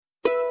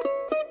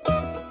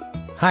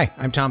Hi,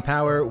 I'm Tom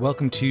Power.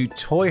 Welcome to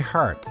Toy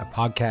Heart, a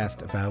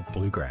podcast about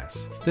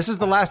bluegrass. This is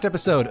the last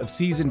episode of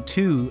season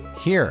 2.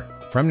 Here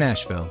from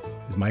Nashville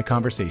is my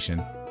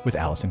conversation with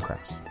Alison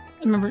Krauss.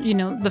 I remember,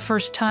 the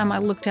first time I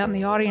looked out in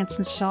the audience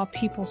and saw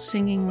people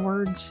singing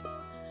words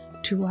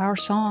to our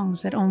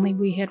songs that only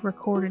we had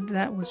recorded.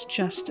 That was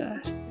just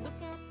a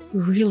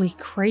really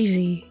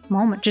crazy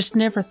moment. Just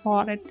never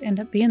thought it'd end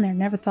up being there.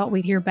 Never thought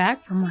we'd hear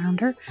back from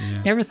Rounder.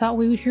 Yeah. Never thought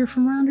we would hear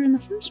from Rounder in the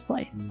first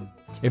place.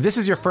 If this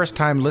is your first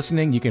time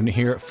listening, you can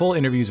hear full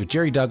interviews with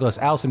Jerry Douglas,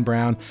 Alison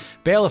Brown,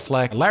 Bela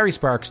Fleck, Larry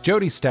Sparks,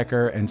 Jody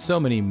Stecker, and so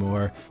many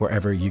more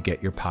wherever you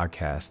get your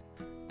podcast.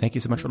 Thank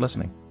you so much for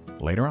listening.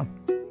 Later on.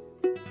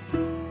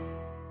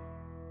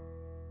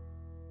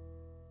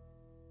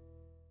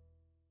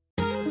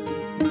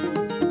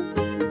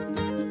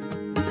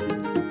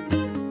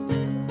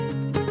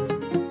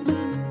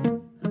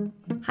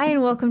 Hi,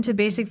 and welcome to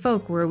Basic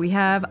Folk, where we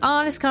have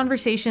honest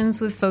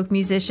conversations with folk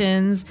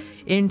musicians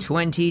in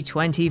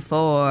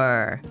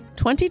 2024.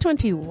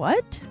 2020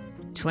 what?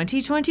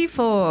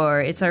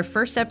 2024. It's our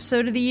first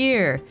episode of the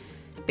year.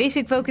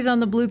 Basic Folk is on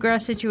the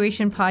Bluegrass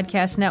Situation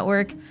Podcast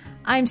Network.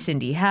 I'm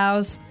Cindy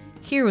House,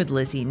 here with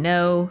Lizzie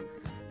No.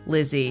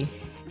 Lizzie.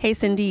 Hey,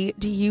 Cindy,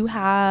 do you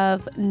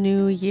have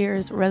New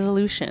Year's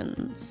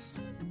resolutions?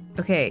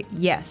 Okay,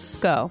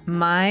 yes. Go.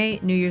 My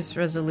New Year's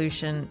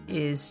resolution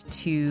is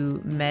to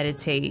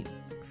meditate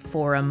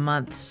for a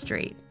month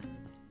straight.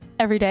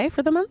 Every day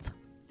for the month?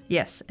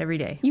 Yes, every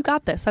day. You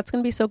got this. That's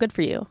going to be so good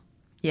for you.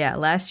 Yeah,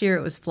 last year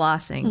it was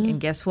flossing, and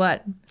guess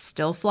what?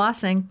 Still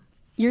flossing.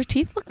 Your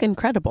teeth look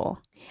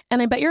incredible.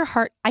 And I bet your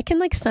heart, I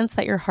can sense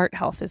that your heart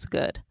health is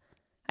good.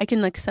 I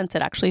can sense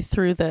it actually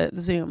through the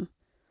Zoom.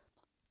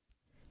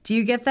 Do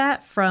you get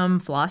that from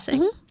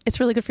flossing? Mm-hmm.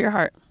 It's really good for your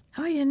heart.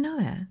 Oh, I didn't know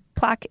that.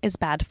 Plaque is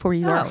bad for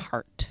your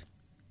heart.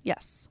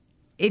 Yes.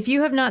 If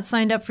you have not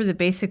signed up for the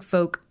Basic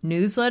Folk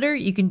newsletter,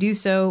 you can do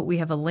so. We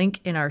have a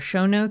link in our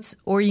show notes,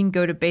 or you can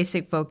go to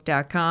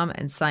basicfolk.com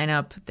and sign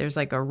up. There's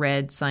a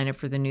red sign up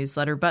for the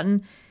newsletter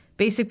button.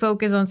 Basic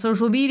Folk is on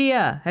social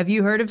media. Have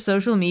you heard of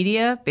social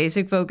media?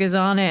 Basic Folk is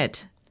on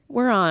it.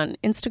 We're on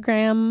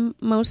Instagram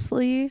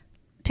mostly,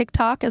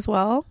 TikTok as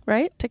well,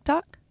 right?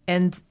 TikTok?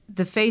 And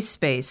the Face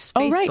Space,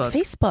 Facebook. Oh, right,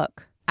 Facebook.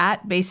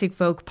 At Basic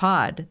Folk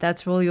Pod.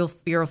 That's where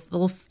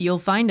you'll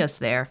find us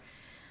there.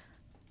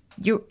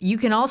 You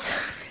can also...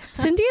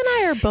 Cindy and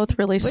I are both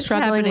really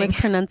struggling with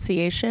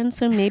pronunciation,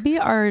 so maybe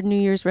our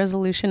New Year's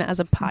resolution as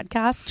a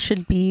podcast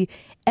should be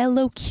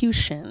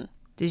elocution.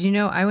 Did you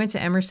know I went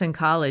to Emerson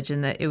College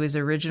and that it was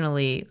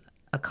originally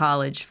a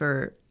college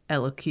for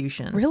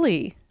elocution?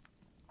 Really?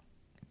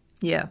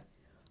 Yeah.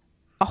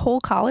 A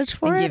whole college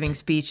for it? And giving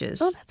speeches.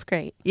 Oh, that's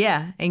great.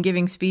 Yeah, and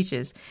giving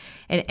speeches.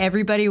 And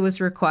everybody was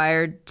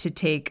required to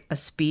take a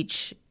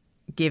speech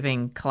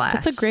giving class.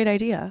 That's a great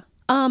idea.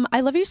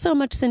 I love you so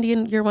much, Cindy,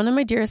 and you're one of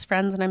my dearest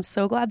friends, and I'm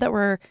so glad that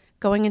we're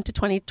going into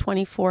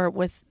 2024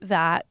 with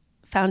that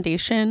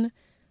foundation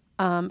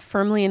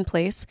firmly in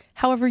place.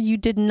 However, you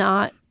did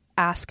not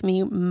ask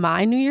me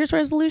my New Year's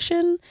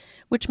resolution,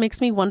 which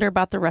makes me wonder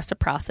about the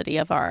reciprocity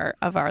of our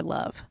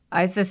love.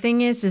 The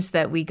thing is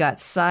that we got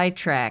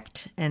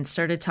sidetracked and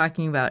started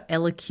talking about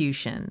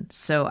elocution.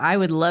 So I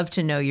would love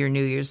to know your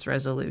New Year's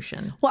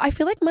resolution. Well, I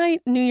feel like my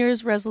New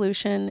Year's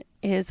resolution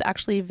is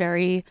actually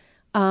very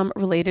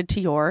related to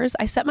yours.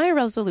 I set my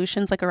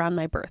resolutions around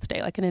my birthday,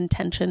 an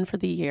intention for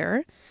the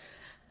year.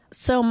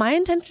 So my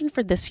intention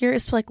for this year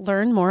is to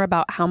learn more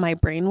about how my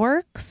brain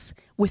works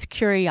with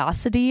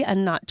curiosity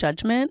and not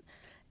judgment,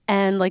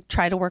 and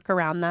try to work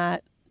around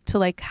that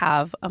to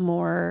have a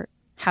more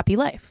happy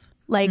life.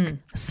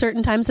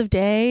 Certain times of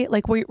day,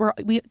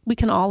 we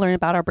can all learn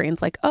about our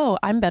brains. Oh,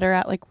 I'm better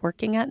at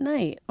working at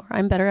night, or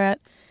I'm better at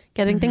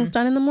getting things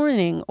done in the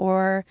morning,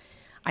 or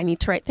I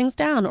need to write things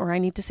down, or I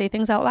need to say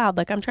things out loud.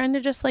 I'm trying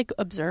to just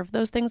observe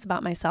those things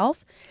about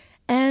myself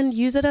and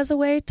use it as a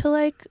way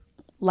to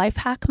life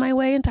hack my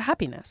way into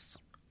happiness.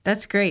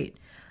 That's great.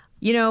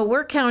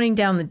 We're counting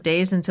down the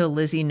days until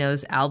Lizzie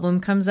No's album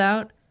comes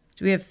out.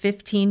 Do we have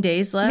 15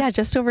 days left? Yeah,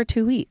 just over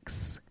 2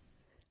 weeks.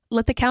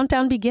 Let the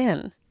countdown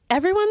begin.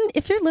 Everyone,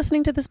 if you're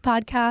listening to this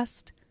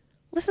podcast,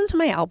 listen to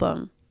my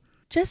album.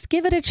 Just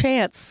give it a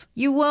chance.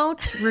 You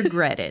won't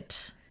regret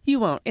it. You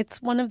won't.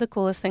 It's one of the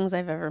coolest things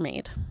I've ever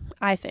made,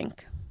 I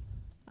think.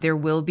 There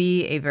will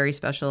be a very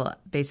special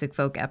Basic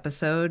Folk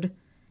episode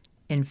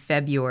in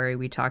February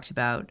we talked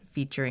about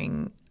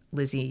featuring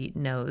Lizzie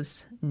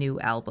No's new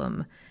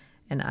album.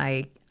 And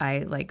I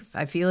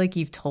feel like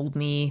you've told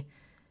me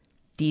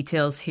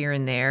details here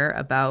and there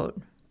about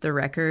the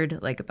record,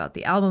 about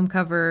the album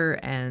cover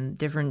and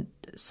different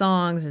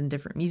songs and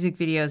different music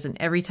videos. And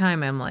every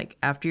time I'm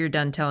after you're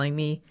done telling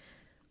me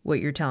what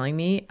you're telling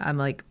me,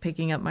 I'm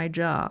picking up my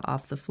jaw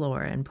off the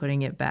floor and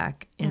putting it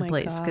back in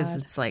place. Because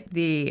it's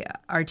the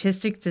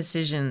artistic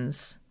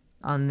decisions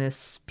on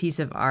this piece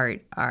of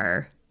art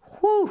are,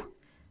 whew,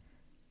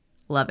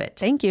 love it.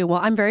 Thank you. Well,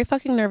 I'm very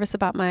fucking nervous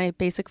about my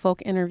Basic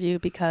Folk interview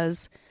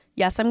because,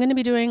 yes, I'm going to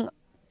be doing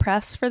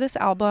press for this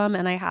album,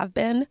 and I have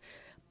been,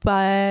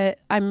 But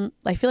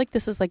I feel like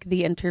this is like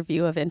the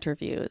interview of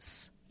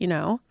interviews, you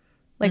know?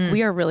 Like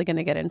we are really going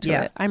to get into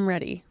it. I'm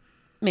ready.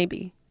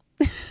 Maybe.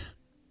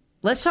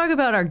 Let's talk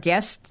about our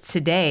guest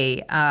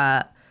today.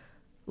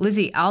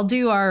 Lizzie, I'll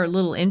do our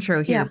little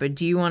intro here, but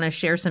do you want to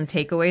share some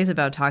takeaways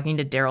about talking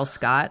to Darrell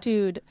Scott?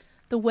 Dude,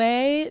 the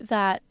way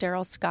that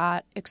Darrell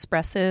Scott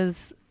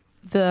expresses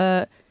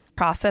the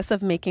process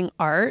of making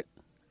art,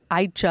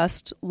 I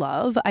just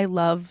love. I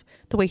love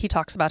the way he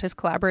talks about his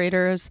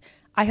collaborators.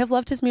 I have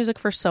loved his music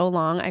for so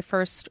long. I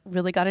first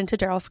really got into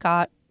Darrell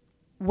Scott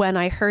when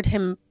I heard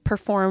him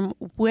perform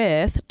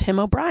with Tim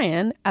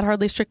O'Brien at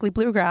Hardly Strictly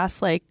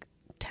Bluegrass like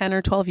 10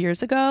 or 12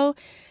 years ago.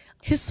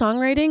 His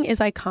songwriting is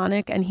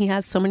iconic, and he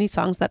has so many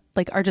songs that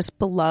like are just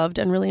beloved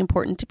and really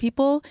important to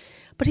people.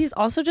 But he's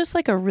also just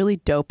like a really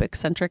dope,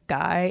 eccentric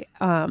guy.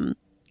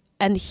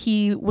 And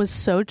he was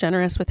so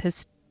generous with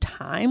his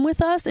time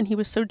with us, and he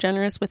was so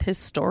generous with his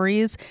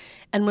stories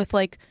and with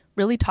like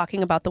really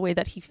talking about the way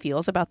that he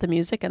feels about the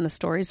music and the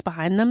stories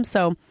behind them.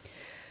 So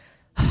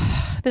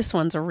this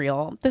one's a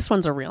real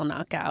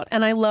knockout.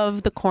 And I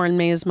love the corn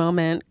maze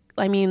moment.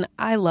 I mean,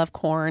 I love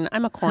corn.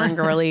 I'm a corn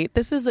girly.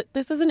 This is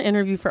an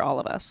interview for all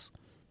of us.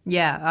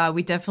 Yeah,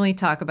 we definitely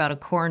talk about a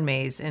corn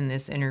maze in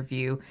this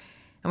interview.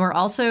 And we're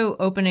also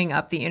opening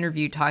up the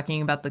interview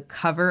talking about the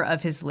cover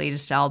of his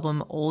latest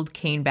album, Old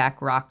Caneback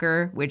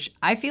Rocker, which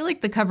I feel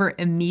like the cover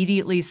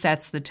immediately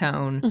sets the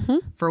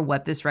tone for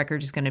what this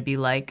record is going to be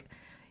like.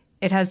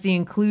 It has the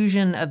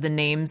inclusion of the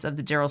names of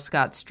the Darrell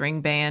Scott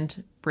String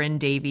Band, Bryn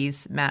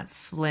Davies, Matt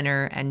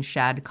Flinner, and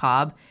Shad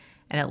Cobb.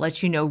 And it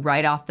lets you know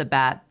right off the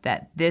bat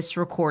that this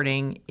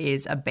recording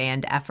is a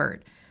band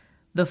effort.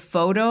 The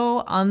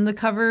photo on the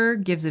cover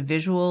gives a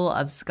visual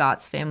of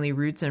Scott's family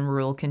roots in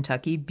rural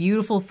Kentucky.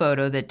 Beautiful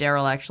photo that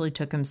Darrell actually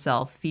took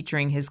himself,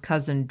 featuring his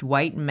cousin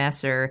Dwight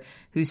Messer,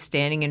 who's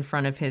standing in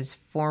front of his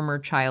former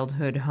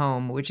childhood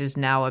home, which is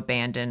now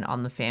abandoned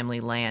on the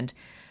family land.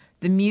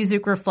 The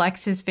music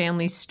reflects his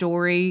family's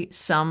story,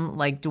 some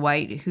like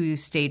Dwight, who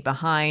stayed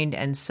behind,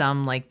 and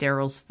some like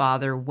Darrell's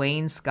father,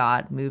 Wayne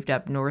Scott, moved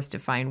up north to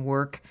find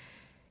work.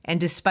 And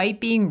despite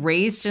being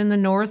raised in the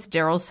North,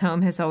 Darrell's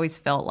home has always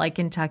felt like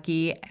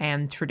Kentucky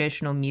and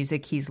traditional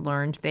music he's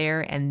learned there,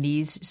 and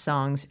these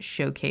songs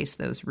showcase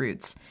those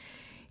roots.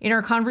 In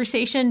our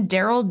conversation,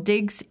 Darrell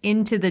digs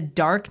into the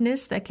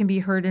darkness that can be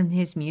heard in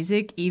his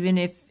music, even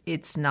if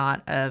it's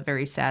not a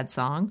very sad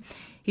song.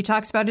 He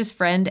talks about his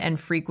friend and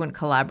frequent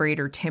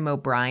collaborator, Tim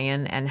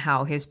O'Brien, and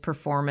how his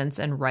performance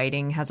and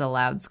writing has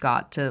allowed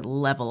Scott to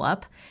level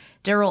up.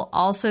 Darrell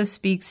also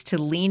speaks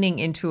to leaning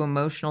into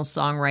emotional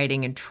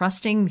songwriting and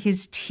trusting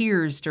his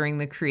tears during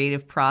the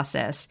creative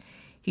process.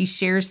 He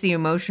shares the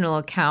emotional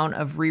account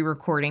of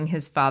re-recording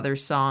his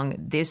father's song,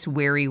 This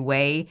Weary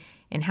Way,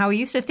 and how he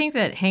used to think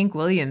that Hank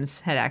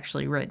Williams had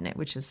actually written it,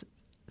 which is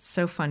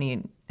so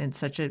funny and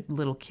such a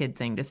little kid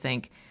thing to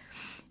think.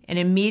 And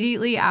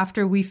immediately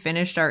after we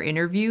finished our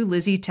interview,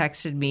 Lizzie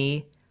texted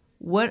me,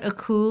 "What a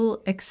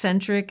cool,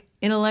 eccentric,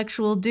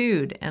 intellectual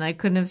dude." And I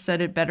couldn't have said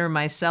it better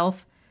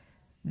myself.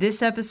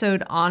 This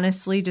episode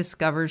honestly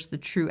discovers the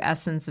true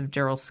essence of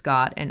Darrell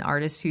Scott, an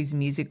artist whose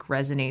music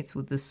resonates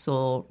with the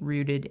soul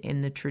rooted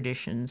in the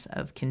traditions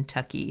of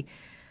Kentucky.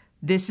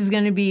 This is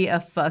going to be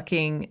a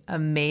fucking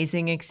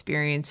amazing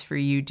experience for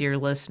you, dear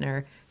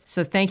listener.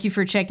 So thank you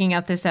for checking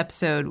out this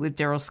episode with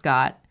Darrell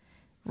Scott.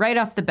 Right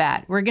off the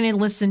bat, we're going to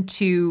listen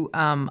to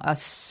a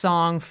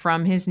song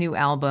from his new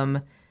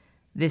album.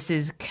 This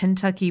is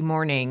Kentucky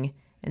Morning,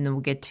 and then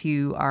we'll get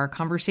to our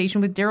conversation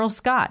with Darrell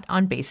Scott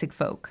on Basic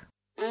Folk.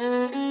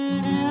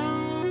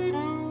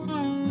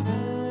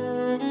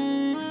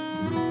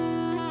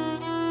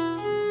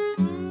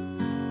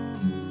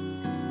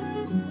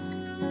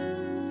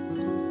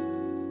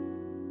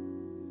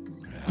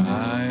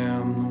 I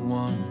am the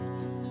one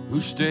who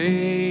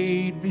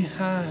stayed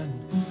behind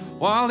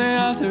while the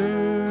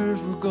others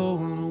were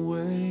going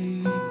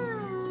away,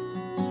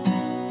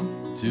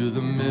 to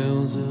the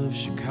mills of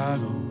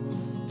Chicago,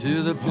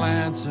 to the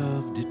plants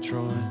of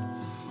Detroit,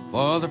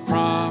 for the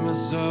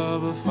promise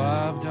of a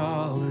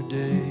 $5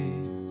 day.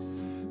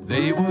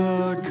 They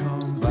would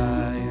come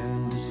by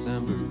in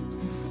December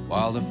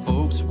while the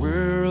folks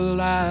were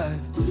alive,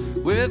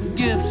 with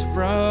gifts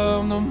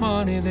from the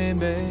money they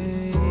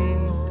made.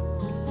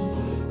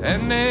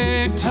 And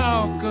they'd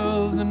talk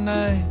of the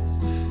nights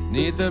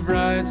 'neath the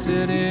bright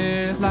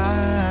city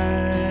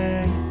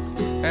lights,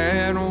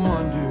 and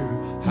wonder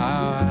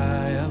how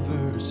I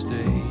ever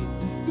stayed.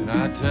 And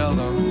I tell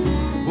them,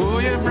 oh,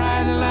 your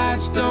bright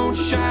lights don't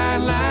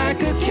shine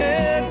like a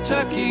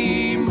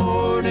Kentucky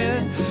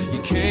morning.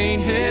 You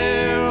can't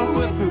hear a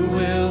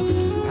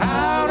whippoorwill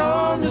out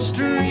on the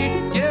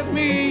street. Give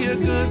me a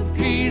good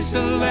piece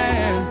of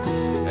land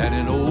and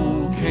an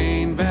old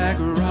caneback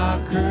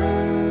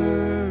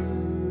rocker,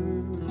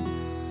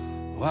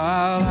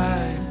 while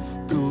life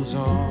goes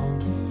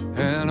on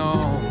and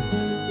on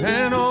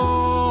and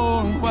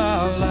on,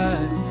 while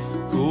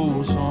life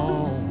goes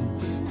on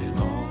and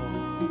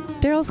on.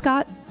 Darrell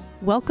Scott,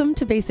 welcome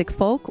to Basic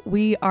Folk.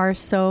 We are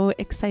so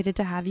excited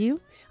to have you.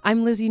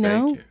 I'm Lizzie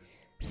No.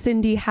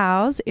 Cindy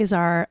Howes is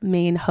our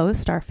main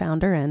host, our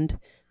founder and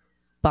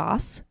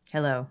boss.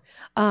 Hello.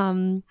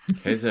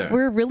 Hey there.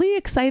 We're really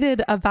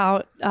excited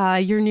about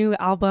your new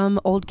album,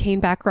 Old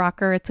Caneback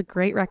Rocker. It's a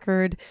great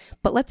record,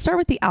 but let's start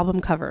with the album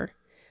cover.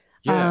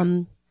 Yeah.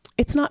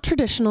 It's not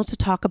traditional to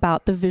talk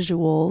about the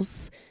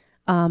visuals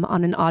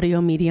on an audio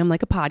medium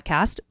like a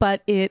podcast,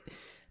 but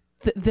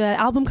the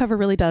album cover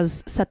really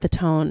does set the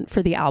tone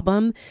for the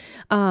album.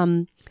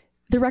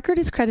 The record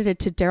is credited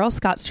to Darrell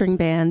Scott String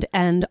Band,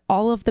 and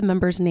all of the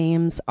members'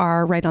 names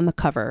are right on the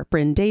cover.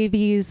 Bryn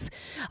Davies,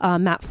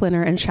 Matt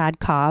Flinner, and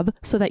Chad Cobb,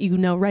 so that you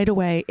know right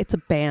away it's a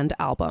band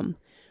album.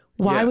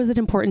 Why was it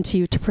important to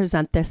you to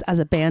present this as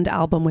a band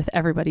album with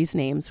everybody's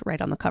names right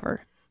on the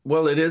cover?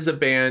 Well, it is a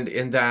band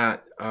in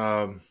that,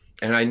 and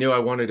I knew I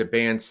wanted a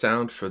band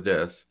sound for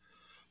this.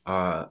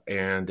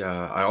 And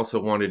I also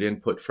wanted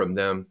input from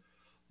them,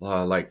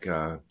 like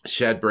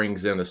Shad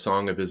brings in a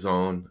song of his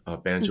own,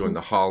 Banjo in the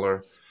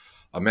Holler.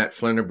 Matt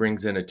Flinner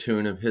brings in a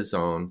tune of his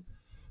own,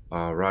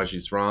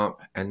 Raji's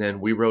Romp, and then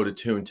we wrote a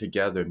tune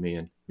together,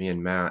 me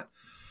and Matt.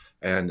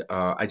 And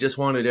I just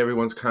wanted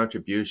everyone's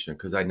contribution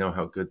because I know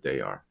how good they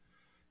are.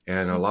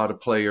 And a lot of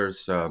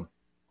players,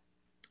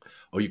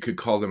 you could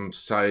call them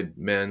side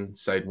men,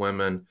 side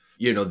women.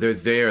 You know, they're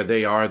there.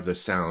 They are the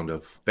sound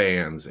of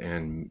bands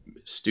and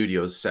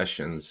studio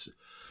sessions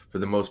for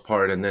the most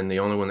part. And then the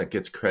only one that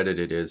gets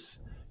credited is,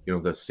 you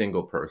know, the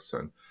single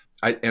person.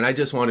 I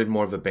just wanted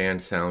more of a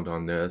band sound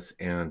on this.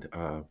 And,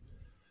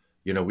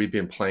 you know, we've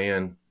been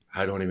playing,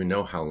 I don't even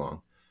know how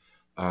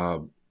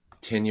long,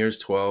 10 years,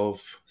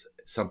 12,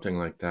 something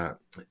like that.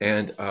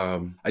 And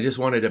I just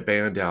wanted a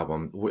band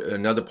album.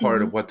 Another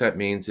part of what that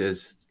means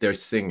is they're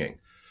singing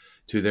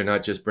too. They're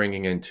not just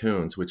bringing in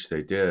tunes, which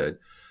they did,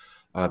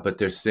 but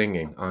they're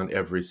singing on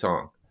every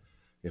song.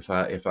 If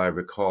I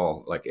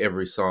recall, like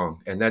every song.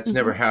 And that's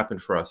never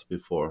happened for us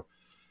before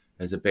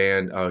as a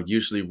band.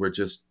 Usually we're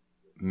just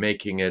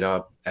making it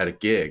up at a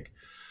gig,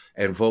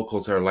 and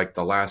vocals are like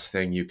the last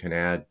thing you can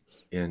add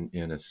in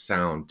a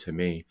sound to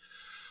me.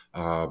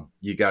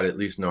 You got to at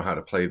least know how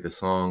to play the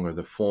song or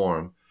the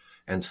form,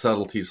 and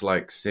subtleties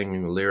like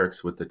singing the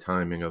lyrics with the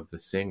timing of the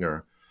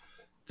singer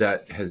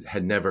that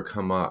had never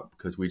come up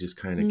because we just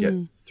kind of get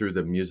through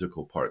the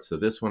musical part. So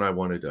this one I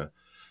wanted a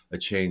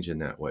change in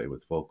that way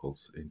with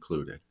vocals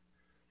included.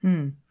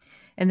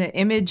 And the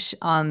image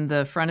on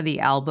the front of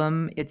the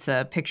album, it's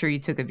a picture you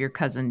took of your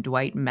cousin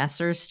Dwight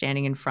Messer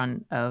standing in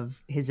front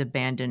of his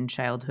abandoned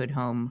childhood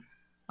home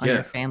on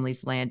your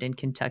family's land in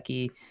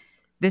Kentucky.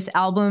 This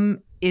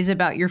album is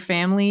about your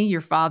family,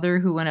 your father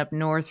who went up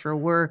north for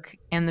work,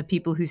 and the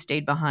people who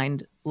stayed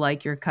behind,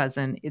 like your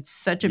cousin. It's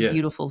such a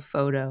beautiful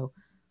photo.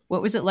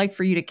 What was it like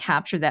for you to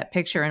capture that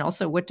picture? And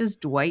also, what does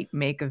Dwight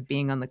make of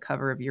being on the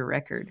cover of your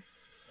record?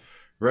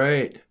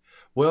 Right.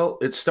 Well,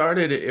 it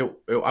started,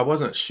 I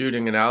wasn't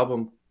shooting an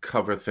album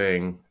cover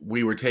thing.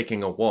 We were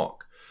taking a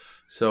walk.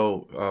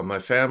 So my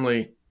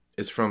family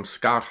is from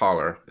Scott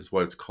Holler, is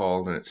what it's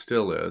called, and it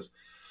still is.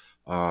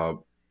 And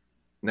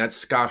that's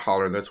Scott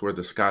Holler, and that's where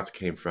the Scots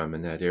came from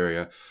in that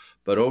area.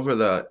 But over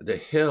the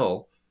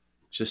hill,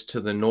 just to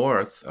the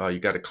north, you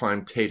got to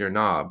climb Tater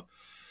Knob,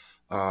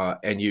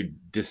 and you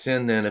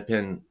descend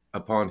then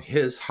upon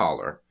his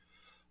holler,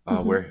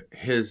 where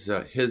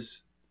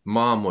his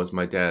mom was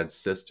my dad's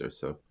sister.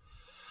 So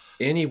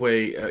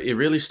anyway, it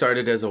really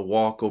started as a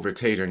walk over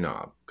Tater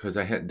Knob because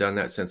I hadn't done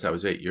that since I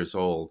was 8 years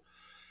old.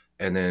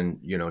 And then,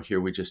 you know, here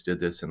we just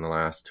did this in the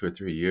last 2 or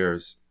 3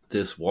 years,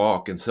 this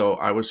walk. And so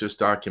I was just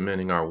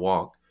documenting our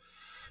walk.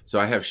 So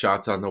I have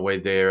shots on the way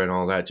there and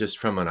all that just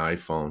from an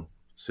iPhone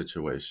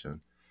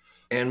situation.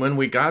 And when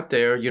we got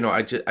there, you know,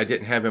 I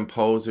didn't have him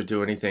pose or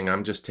do anything.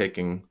 I'm just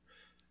taking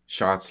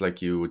shots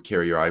like you would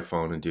carry your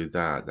iPhone and do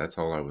that. That's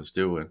all I was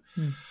doing.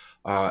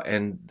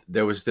 And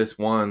there was this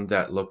one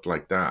that looked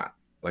like that,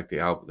 like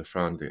the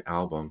front of the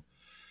album.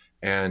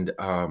 And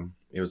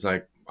it was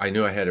like, I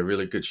knew I had a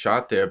really good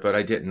shot there, but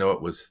I didn't know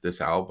it was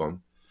this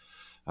album.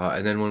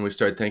 And then when we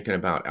started thinking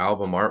about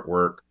album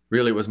artwork,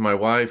 really it was my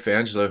wife,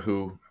 Angela,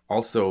 who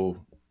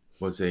also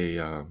was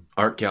a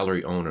art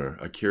gallery owner,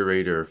 a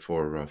curator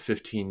for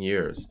 15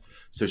 years.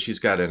 So she's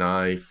got an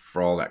eye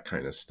for all that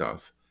kind of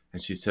stuff.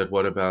 And she said,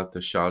 what about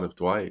the shot of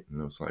Dwight?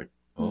 And I was like,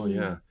 oh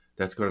yeah,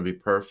 that's going to be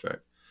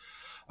perfect.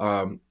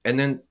 And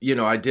then, you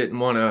know, I didn't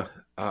want to,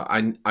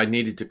 I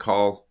needed to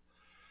call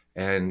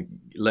and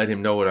let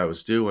him know what I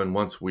was doing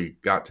once we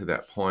got to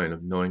that point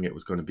of knowing it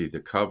was going to be the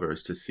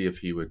covers to see if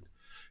he would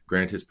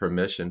grant his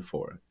permission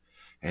for it.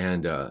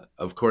 And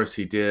of course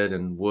he did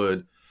and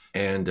would.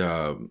 And,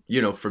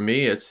 you know, for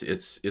me,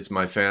 it's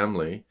my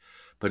family,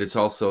 but it's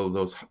also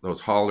those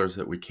hollers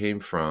that we came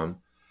from.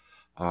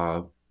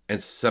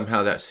 And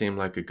somehow that seemed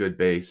like a good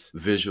base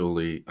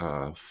visually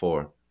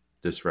for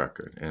this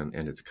record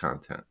and its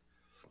content.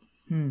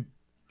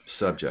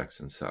 Subjects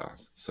and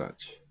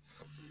such.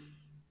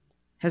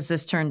 Has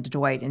this turned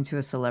Dwight into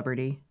a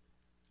celebrity?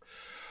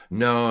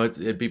 No,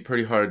 it'd be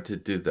pretty hard to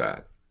do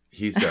that.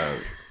 He's a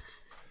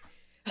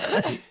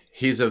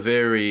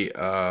very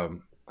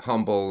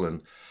humble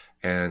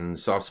and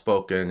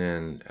soft-spoken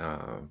and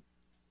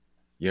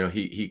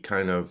he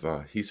kind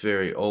of he's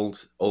very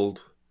old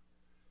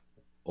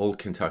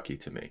Kentucky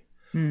to me,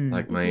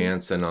 like my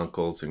aunts and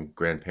uncles and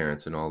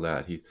grandparents and all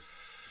that. He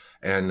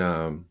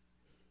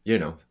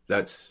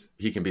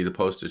can be the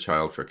poster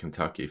child for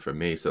Kentucky for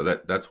me. So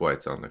that's why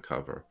it's on the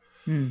cover,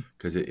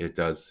 because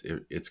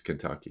it's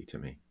Kentucky to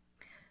me.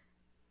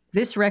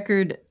 This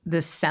record,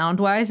 the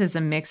sound-wise, is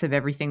a mix of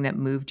everything that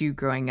moved you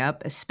growing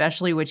up,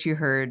 especially what you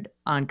heard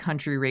on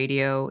country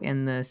radio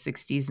in the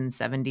 60s and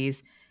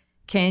 70s.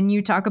 Can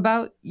you talk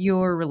about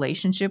your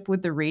relationship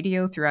with the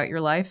radio throughout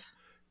your life?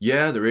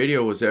 Yeah, the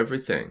radio was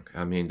everything.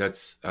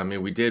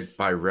 We did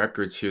buy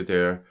records here,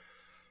 there,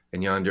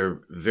 and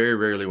yonder. Very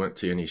rarely went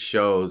to any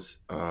shows.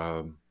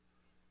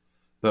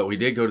 But we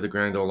did go to the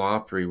Grand Ole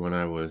Opry when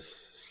I was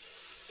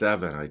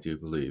 7, I do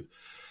believe.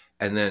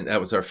 And then that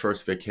was our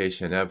first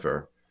vacation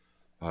ever.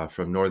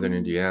 From northern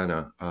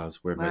Indiana,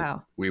 was where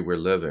we were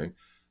living.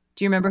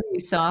 Do you remember who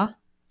you saw?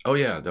 Oh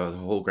yeah, the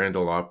whole Grand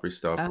Ole Opry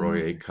stuff. Oh.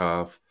 Roy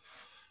Acuff,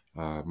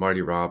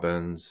 Marty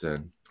Robbins,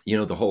 and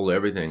the whole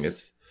everything.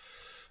 It's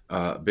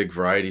a big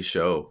variety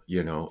show.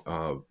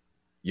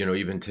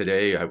 Even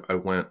today, I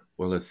went.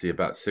 Well, let's see,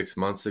 about 6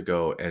 months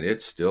ago, and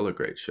it's still a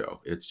great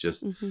show. It's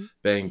just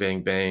bang,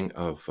 bang, bang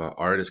of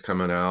artists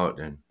coming out,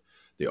 and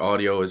the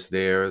audio is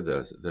there.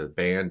 The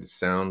band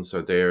sounds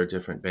are there,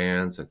 different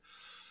bands, and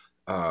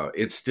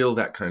it's still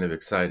that kind of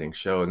exciting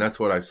show. And that's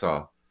what I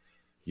saw,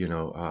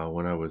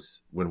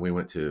 when we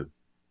went to,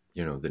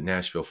 the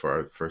Nashville for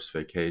our first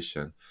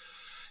vacation.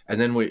 And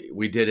then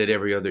we did it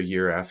every other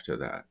year after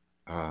that.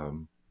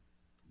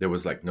 There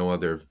was like no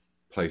other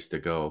place to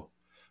go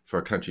for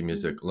a country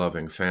music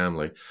loving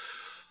family.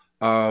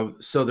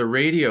 So the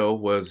radio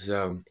was,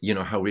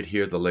 how we'd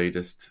hear the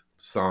latest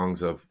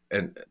songs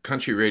and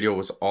country radio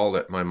was all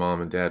that my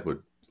mom and dad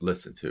would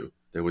listen to.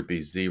 There would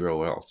be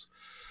zero else.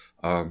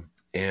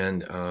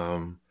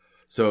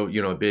 So,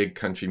 a big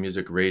country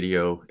music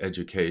radio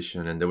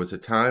education. And there was a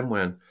time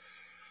when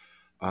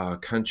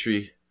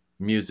country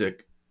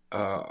music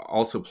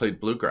also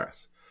played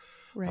bluegrass.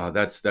 Right.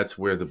 That's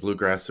where the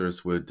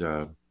bluegrassers would,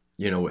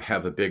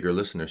 have a bigger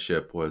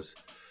listenership, was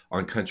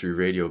on country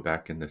radio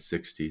back in the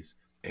 60s.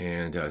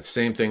 And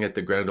same thing at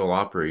the Grand Ole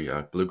Opry.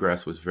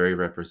 Bluegrass was very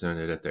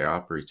represented at the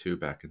Opry, too,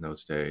 back in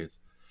those days.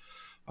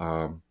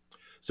 So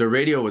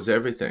radio was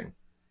everything.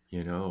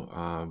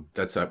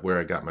 That's where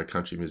I got my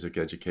country music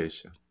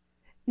education.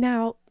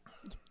 Now,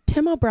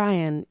 Tim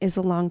O'Brien is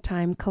a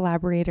longtime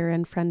collaborator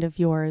and friend of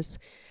yours.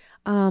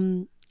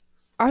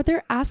 Are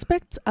there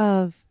aspects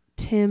of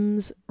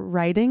Tim's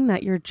writing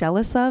that you're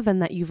jealous of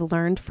and that you've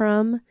learned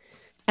from?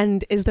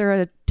 And is there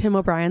a Tim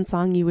O'Brien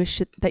song you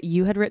wish that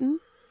you had written?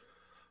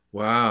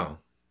 Wow.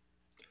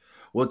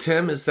 Well,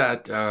 Tim is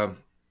that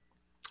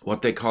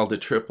what they call the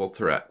triple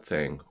threat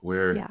thing,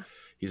 where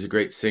he's a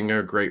great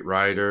singer, great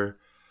writer,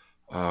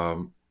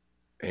 and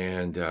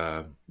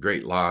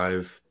great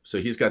live. So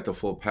he's got the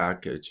full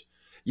package.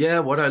 Yeah,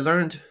 what I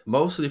learned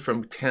mostly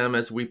from Tim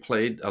as we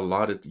played a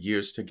lot of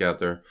years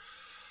together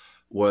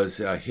was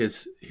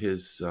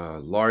his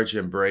large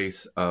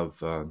embrace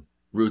of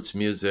roots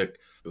music,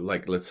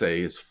 like let's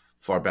say as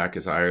far back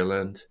as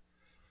Ireland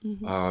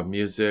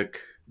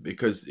music,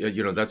 because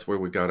that's where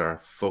we got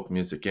our folk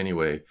music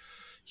anyway.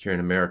 Here in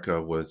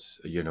America was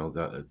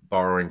the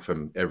borrowing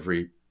from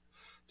every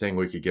thing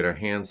we could get our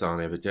hands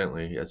on,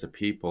 evidently, as a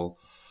people.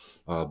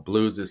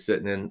 Blues is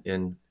sitting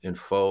in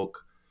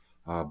folk,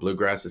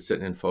 bluegrass is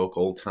sitting in folk,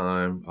 old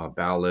time,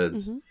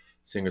 ballads,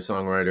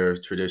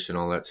 singer-songwriter, tradition,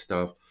 all that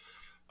stuff.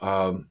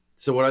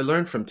 So what I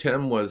learned from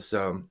Tim was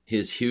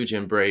his huge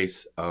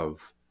embrace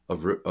of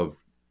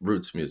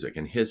roots music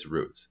and his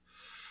roots.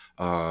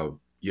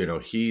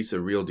 He's a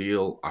real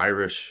deal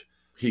Irish.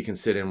 He can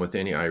sit in with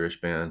any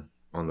Irish band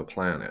on the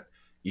planet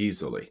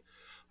easily.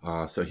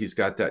 So he's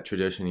got that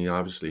tradition. He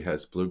obviously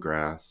has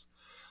bluegrass.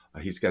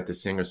 He's got the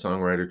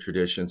singer-songwriter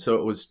tradition.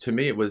 So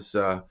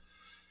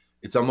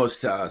it's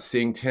almost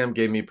seeing Tim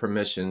gave me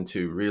permission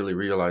to really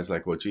realize,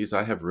 like, well, geez,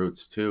 I have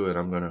roots too, and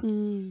I'm gonna.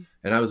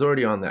 And I was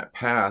already on that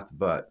path,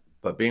 but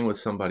being with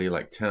somebody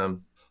like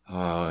Tim,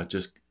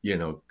 just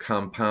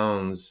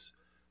compounds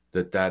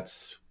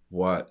that's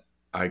what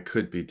I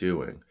could be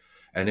doing,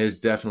 and is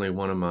definitely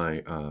one of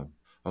my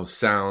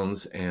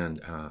sounds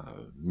and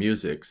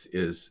musics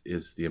is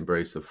the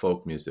embrace of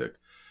folk music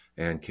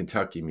and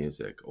Kentucky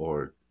music,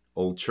 or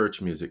old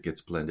church music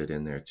gets blended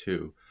in there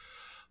too.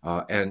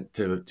 And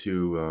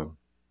to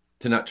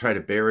not try to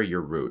bury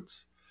your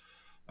roots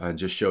and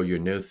just show your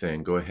new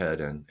thing, go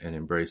ahead and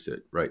embrace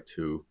it right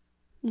to,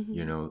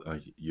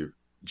 your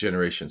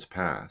generations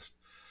past.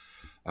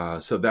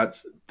 So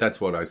that's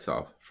what I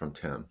saw from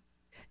Tim.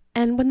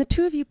 And when the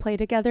two of you play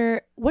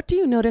together, what do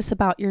you notice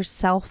about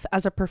yourself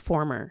as a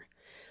performer?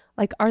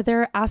 Like, are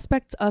there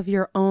aspects of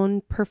your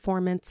own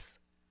performance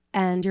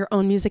and your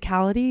own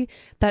musicality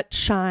that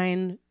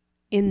shine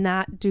in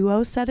that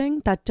duo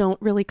setting that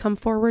don't really come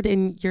forward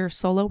in your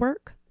solo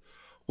work?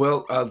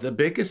 Well, the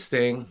biggest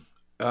thing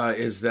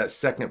is that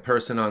second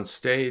person on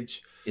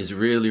stage is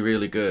really,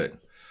 really good.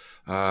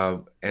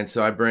 And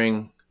so I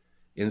bring,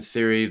 in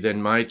theory,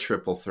 than my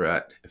triple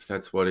threat, if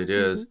that's what it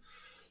is,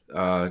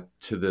 to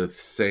the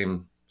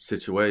same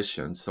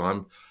situation. So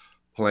I'm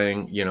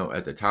playing, you know,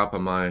 at the top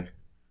of my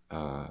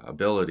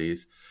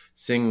abilities,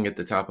 singing at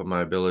the top of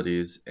my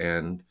abilities,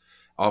 and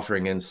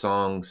offering in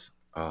songs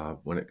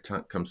when it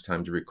comes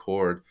time to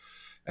record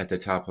at the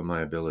top of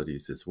my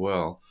abilities as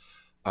well.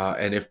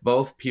 And if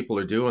both people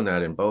are doing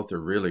that and both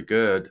are really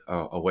good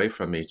away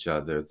from each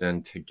other,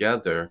 then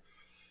together,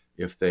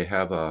 if they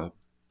have a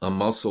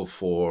muscle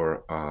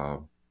for,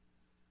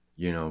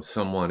 you know,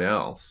 someone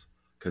else,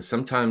 because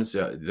sometimes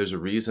there's a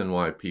reason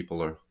why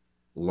people are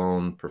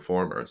lone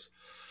performers.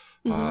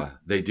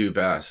 They do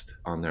best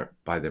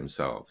by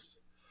themselves.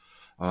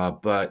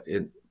 But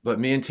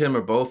me and Tim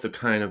are both the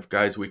kind of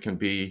guys we can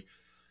be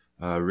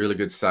really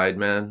good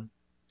sidemen,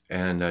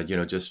 and you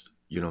know, just,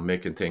 you know,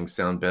 making things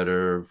sound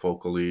better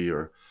vocally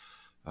or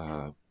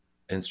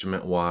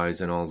instrument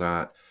wise and all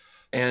that.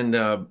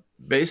 And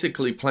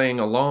basically playing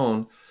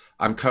alone,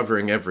 I'm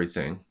covering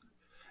everything.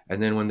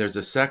 And then when there's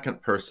a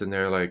second person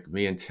there, like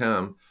me and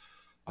Tim,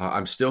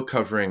 I'm still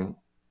covering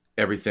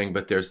everything,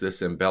 but there's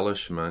this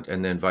embellishment.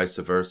 And then vice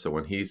versa.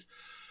 When he's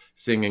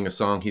singing a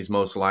song, he's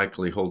most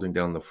likely holding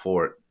down the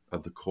fort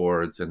of the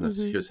chords, and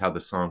here's how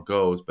the song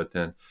goes. But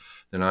then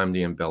I'm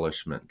the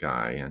embellishment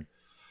guy.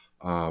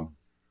 And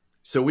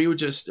so we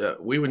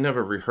would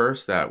never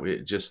rehearse that.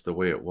 Just the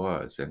way it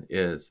was and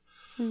is.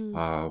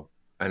 And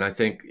I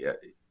think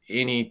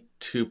any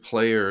two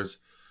players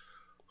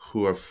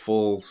who are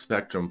full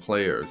spectrum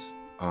players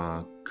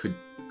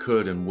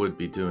could and would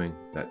be doing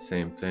that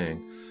same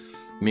thing,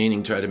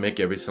 meaning try to make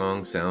every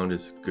song sound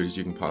as good as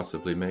you can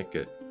possibly make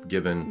it,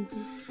 given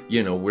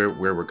you know where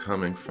we're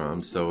coming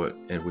from. So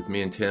and with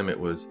me and Tim, it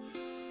was,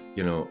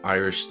 you know,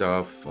 Irish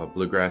stuff,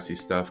 bluegrassy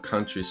stuff,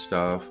 country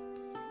stuff,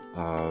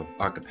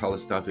 a cappella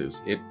stuff.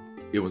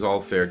 It was all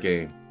fair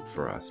game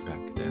for us back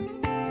then.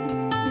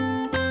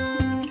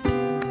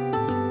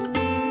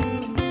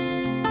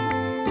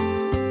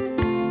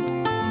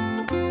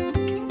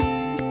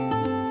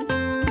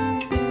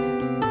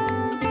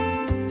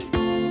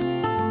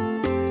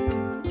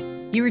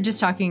 You were just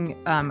talking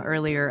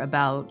earlier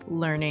about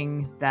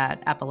learning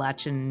that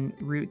Appalachian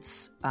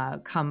roots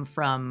come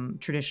from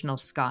traditional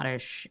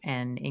Scottish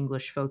and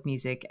English folk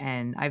music.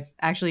 And I've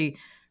actually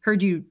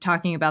heard you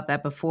talking about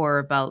that before,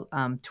 about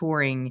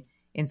touring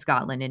in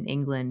Scotland and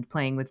England,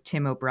 playing with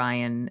Tim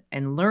O'Brien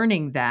and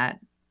learning that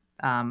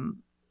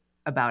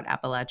about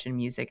Appalachian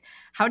music.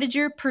 How did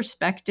your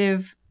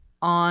perspective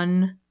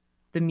on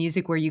the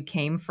music where you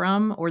came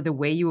from, or the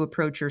way you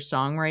approach your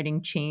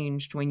songwriting,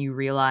 changed when you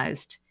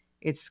realized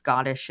its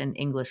Scottish and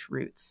English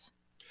roots?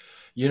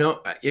 You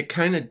know, it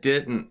kind of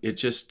didn't. It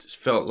just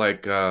felt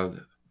like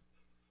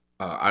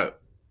I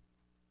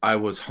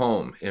was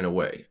home in a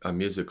way,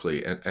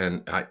 musically,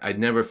 and I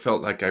never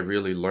felt like I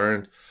really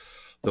learned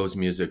those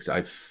musics.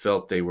 I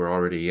felt they were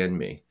already in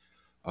me,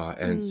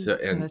 that's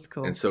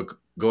cool. And so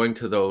going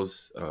to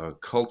those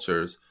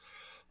cultures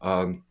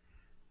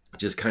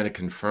just kind of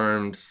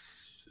confirmed,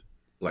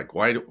 like,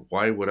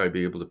 why would I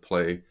be able to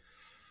play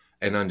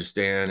and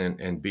understand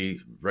and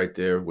be right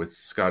there with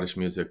Scottish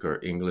music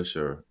or English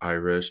or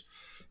Irish?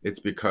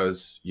 It's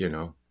because, you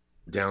know,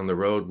 down the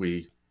road,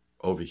 we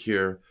over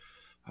here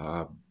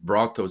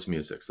brought those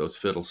musics, those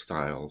fiddle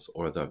styles,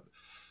 or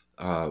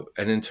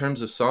and in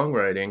terms of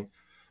songwriting,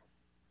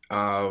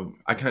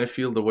 I kind of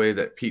feel the way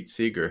that Pete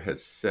Seeger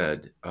has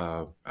said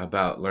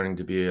about learning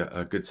to be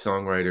a good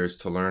songwriter is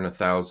to learn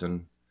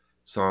 1,000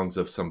 songs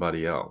of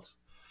somebody else.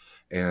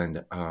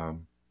 And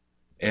I'm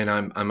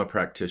a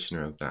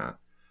practitioner of that.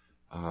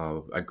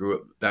 I grew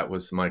up, that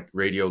was my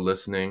radio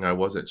listening. I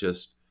wasn't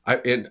just, I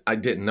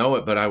didn't know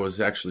it, but I was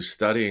actually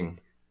studying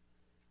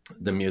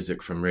the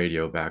music from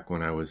radio back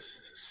when I was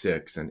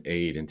 6 and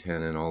 8 and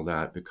 10 and all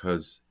that,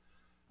 because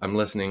I'm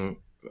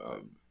listening,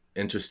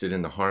 interested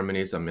in the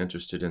harmonies. I'm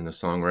interested in the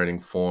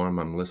songwriting form.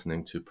 I'm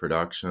listening to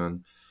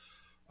production.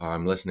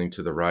 I'm listening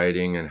to the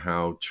writing and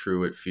how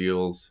true it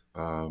feels,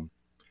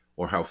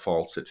 or how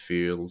false it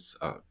feels.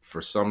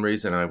 For some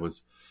reason,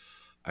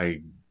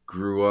 I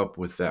grew up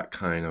with that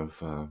kind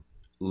of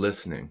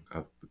listening,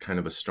 kind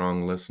of a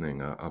strong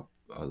listening, a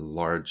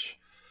large,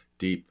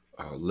 deep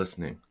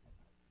listening,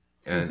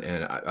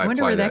 and I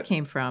wonder where that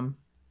came from.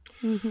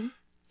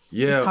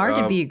 Yeah, it's hard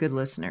to be a good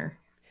listener.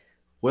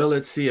 Well,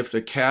 let's see. If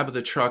the cab of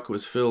the truck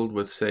was filled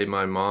with, say,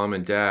 my mom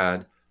and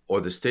dad,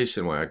 or the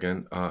station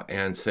wagon,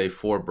 and say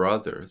 4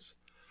 brothers,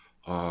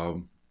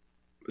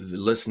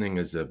 listening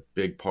is a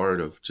big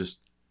part of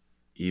just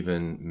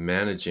even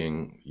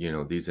managing, you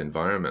know, these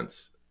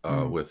environments.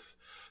 With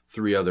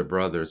 3 other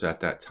brothers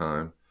at that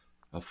time.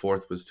 A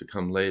 4th was to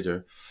come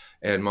later,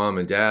 and mom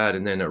and dad,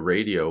 and then a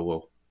radio.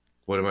 Well,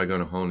 what am I going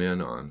to hone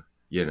in on?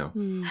 You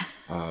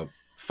know,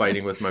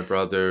 fighting with my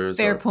brothers.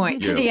 Fair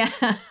point. You know.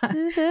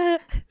 Yeah.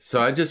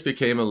 So I just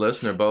became a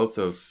listener, both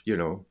of, you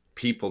know,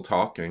 people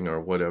talking or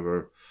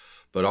whatever,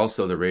 but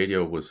also the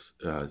radio was,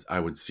 I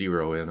would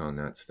zero in on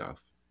that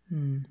stuff.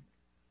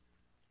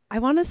 I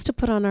want us to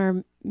put on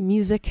our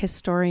music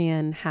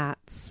historian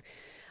hats.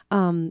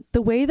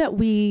 The way that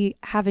we,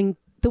 having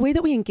the way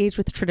that we engage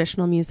with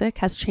traditional music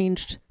has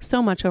changed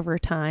so much over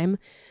time,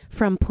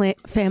 from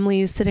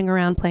families sitting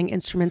around playing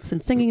instruments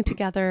and singing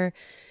together,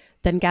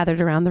 then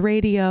gathered around the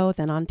radio,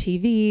 then on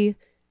TV,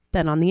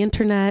 then on the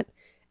internet.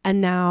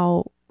 And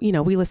now,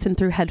 we listen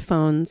through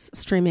headphones,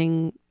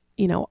 streaming,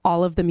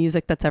 all of the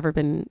music that's ever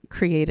been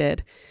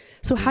created.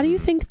 So how do you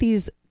think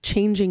these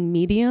changing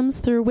mediums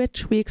through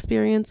which we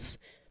experience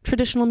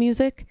traditional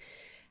music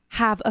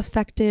have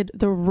affected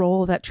the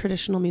role that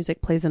traditional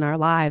music plays in our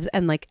lives,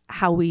 and like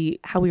how we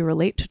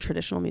relate to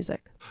traditional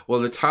music? Well,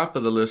 the top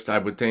of the list, I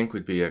would think,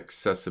 would be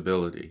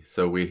accessibility.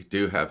 So we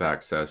do have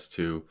access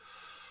to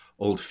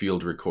old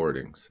field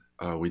recordings.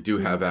 We do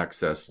have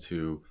access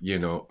to,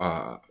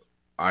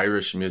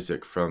 Irish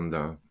music from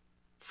the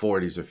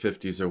 40s or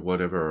 50s or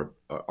whatever,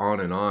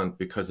 on and on,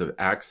 because of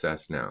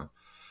access now.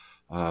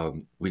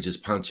 We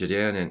just punch it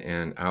in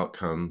and out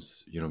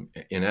comes,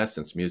 in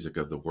essence, music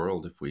of the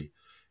world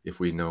if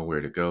we know where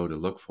to go to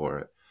look for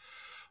it.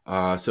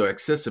 So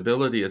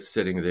accessibility is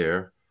sitting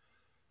there.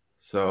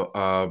 So,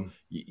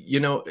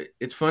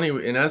 it's funny,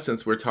 in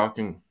essence,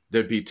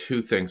 there'd be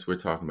two things we're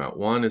talking about.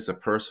 One is a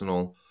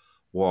personal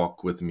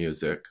walk with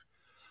music.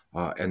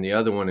 And the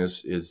other one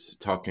is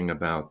talking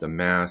about the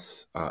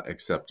mass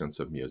acceptance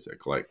of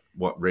music, like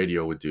what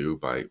radio would do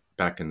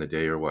back in the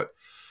day, or what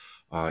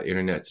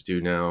internets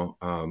do now.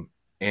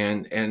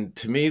 And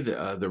to me,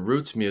 the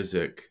roots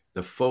music,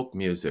 the folk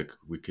music,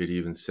 we could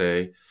even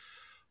say,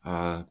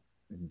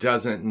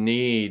 doesn't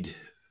need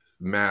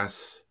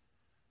mass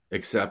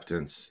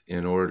acceptance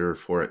in order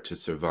for it to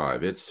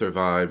survive. It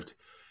survived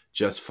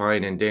just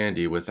fine and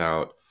dandy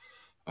without,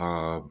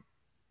 a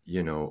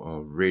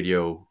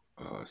radio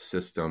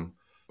system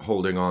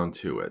holding on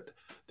to it.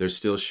 There's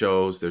still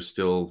shows, there's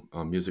still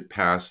music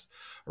passed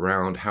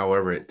around,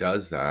 however it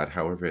does that,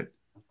 however it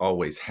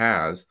always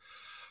has,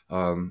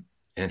 and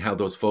how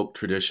those folk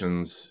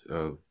traditions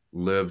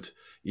lived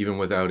even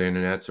without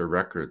internets or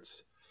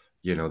records.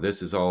 This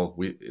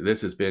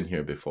has been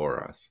here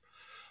before us.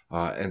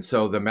 And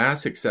so the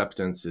mass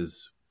acceptance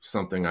is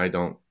something I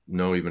don't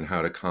know even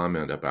how to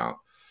comment about.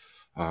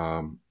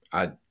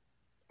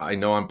 I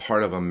know I'm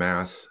part of a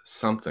mass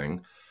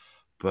something,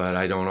 but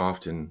I don't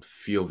often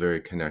feel very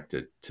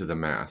connected to the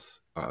mass.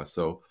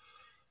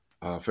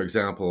 For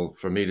example,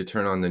 for me to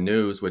turn on the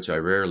news, which I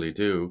rarely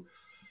do,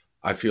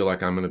 I feel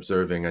like I'm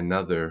observing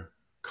another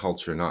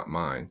culture, not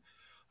mine.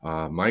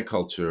 My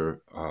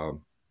culture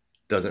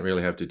doesn't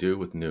really have to do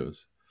with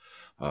news.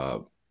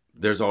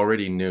 There's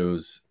already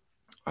news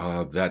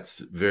that's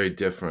very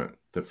different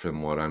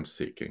from what I'm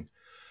seeking.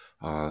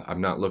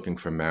 I'm not looking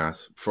for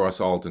mass. For us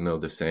all to know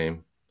the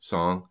same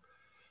song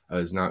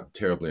is not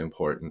terribly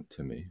important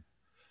to me.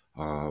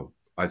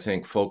 I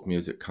think folk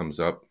music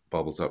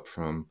bubbles up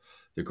from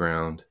the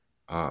ground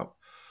up,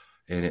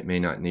 and it may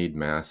not need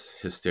mass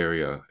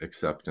hysteria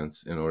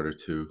acceptance in order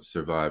to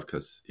survive,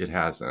 because it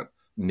hasn't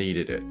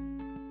needed it.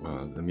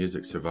 The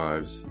music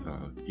survives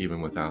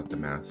even without the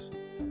mass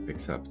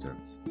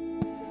acceptance.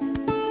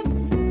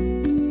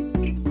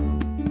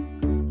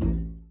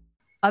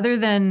 Other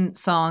than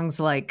songs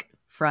like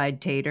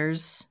Fried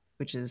Taters,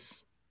 which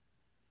is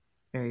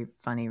very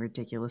funny,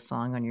 ridiculous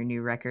song on your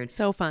new record.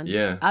 So fun.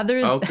 Yeah.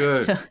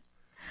 Good.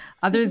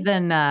 Other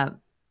than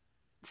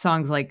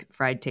songs like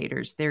Fried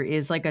Taters, there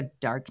is like a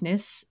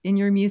darkness in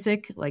your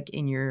music, like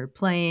in your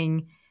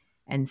playing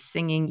and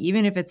singing.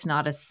 Even if it's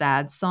not a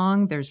sad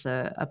song, there's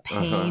a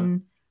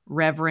pain,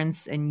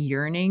 reverence, and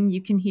yearning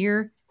you can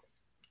hear.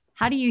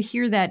 How do you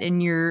hear that in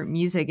your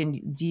music?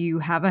 And do you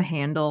have a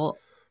handle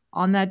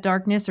on that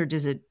darkness, or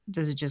does it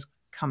just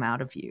come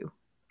out of you?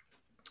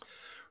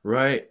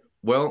 Right.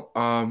 Well,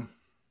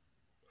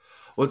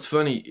 it's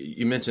funny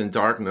you mentioned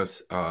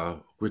darkness,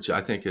 which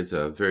I think is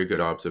a very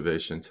good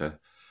observation to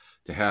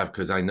have,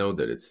 because I know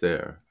that it's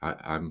there.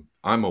 I'm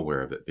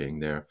aware of it being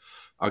there.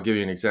 I'll give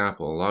you an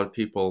example. A lot of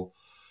people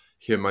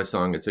hear my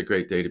song "It's a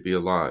Great Day to Be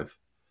Alive"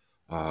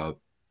 that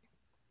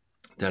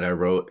I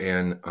wrote,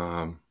 and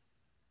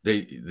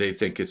they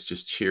think it's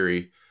just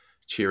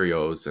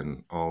Cheerios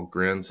and all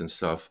grins and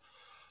stuff.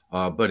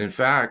 But in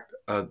fact,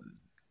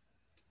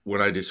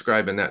 what I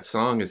describe in that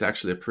song is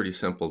actually a pretty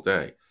simple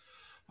day.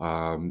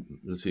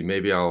 Let's see,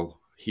 maybe I'll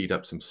heat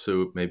up some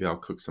soup. Maybe I'll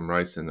cook some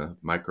rice in the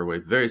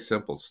microwave. Very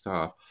simple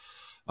stuff.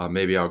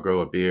 Maybe I'll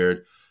grow a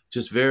beard.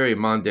 Just very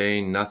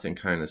mundane, nothing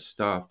kind of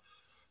stuff.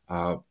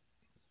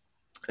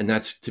 And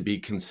that's to be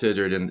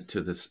considered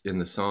in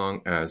the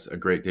song as a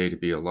great day to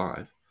be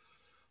alive.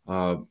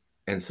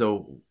 And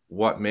so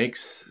what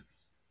makes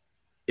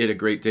it a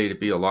great day to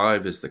be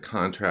alive is the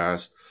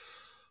contrast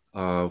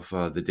of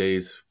the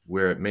days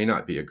where it may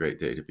not be a great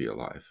day to be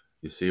alive.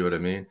 You see what I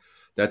mean?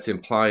 That's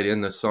implied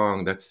in the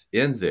song, that's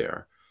in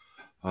there.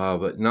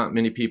 But not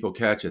many people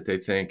catch it. They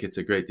think "It's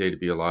a Great Day to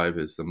Be Alive"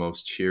 is the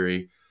most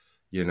cheery,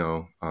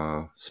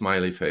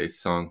 smiley face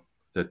song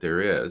that there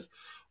is,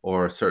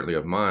 or certainly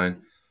of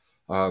mine.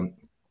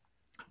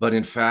 But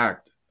in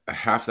fact,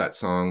 half that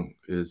song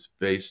is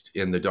based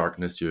in the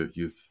darkness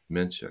you've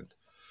mentioned,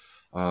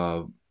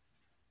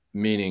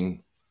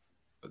 meaning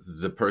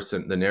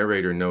the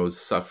narrator knows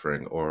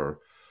suffering or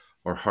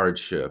or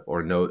hardship,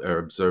 or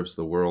observes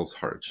the world's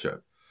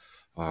hardship.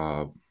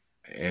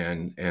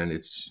 And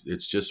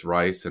it's just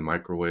rice and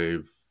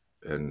microwave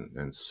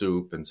and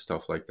soup and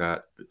stuff like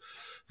that.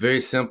 Very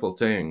simple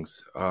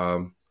things.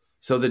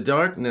 So the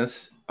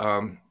darkness,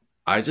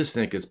 I just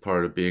think is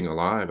part of being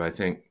alive. I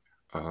think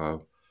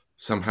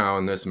somehow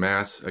in this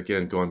Mass,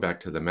 again, going back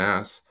to the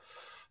Mass,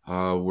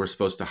 we're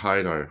supposed to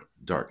hide our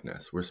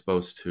darkness. We're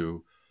supposed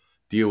to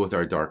deal with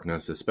our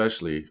darkness,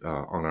 especially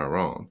on our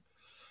own.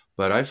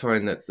 But I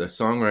find that the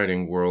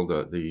songwriting world,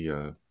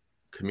 the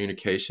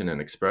communication and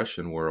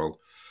expression world,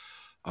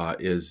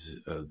 is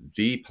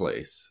the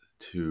place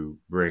to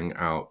bring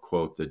out,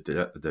 quote,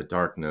 the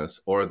darkness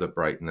or the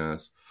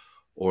brightness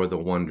or the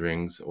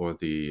wonderings or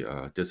the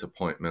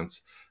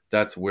disappointments.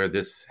 That's where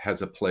this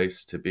has a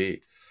place to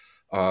be.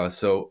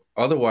 So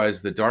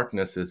otherwise, the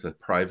darkness is a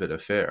private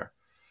affair.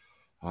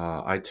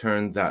 I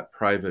turned that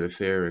private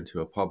affair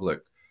into a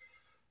public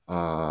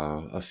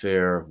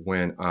affair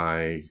when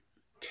I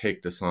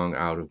take the song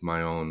out of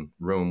my own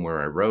room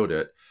where I wrote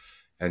it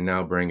and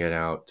now bring it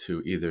out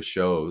to either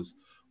shows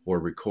or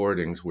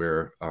recordings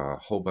where a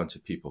whole bunch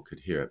of people could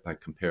hear it by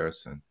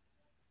comparison.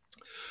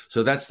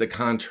 So that's the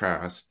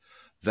contrast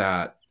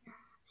that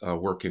a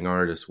working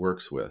artist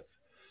works with.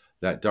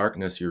 That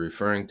darkness you're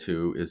referring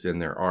to is in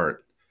their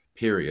art,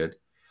 period.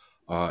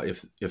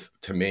 If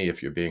to me,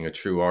 if you're being a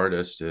true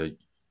artist,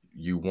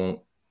 you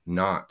won't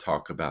not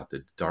talk about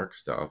the dark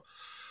stuff.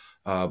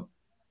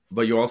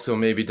 But you also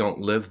maybe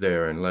don't live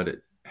there and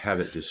have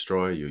it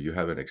destroy you. You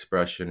have an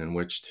expression in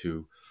which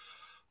to,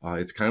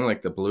 it's kind of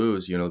like the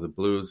blues. The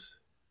blues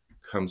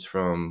comes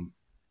from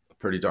a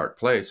pretty dark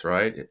place,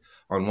 right?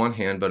 On one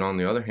hand, but on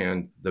the other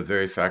hand, the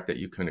very fact that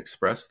you can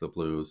express the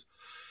blues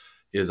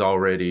is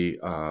already,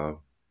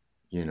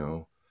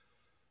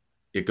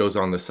 it goes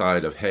on the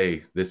side of,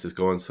 hey, this is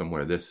going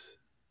somewhere.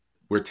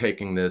 We're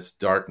taking this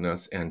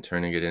darkness and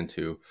turning it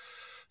into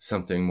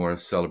something more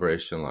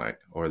celebration-like,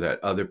 or that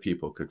other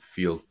people could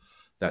feel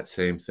that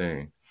same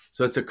thing.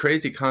 So it's a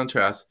crazy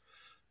contrast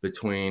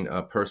between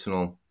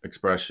personal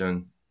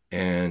expression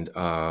and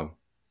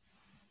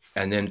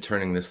then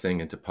turning this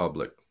thing into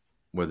public,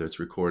 whether it's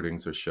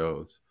recordings or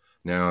shows.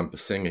 Now I'm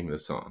singing the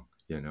song,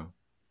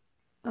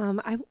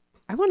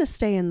 I want to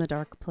stay in the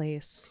dark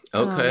place.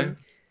 Okay.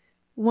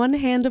 One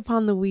Hand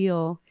Upon the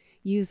Wheel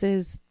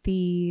uses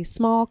the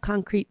small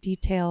concrete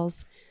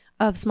details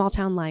of small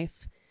town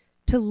life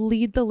to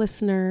lead the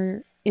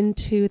listener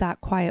into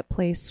that quiet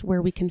place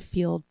where we can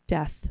feel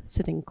death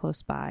sitting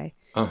close by.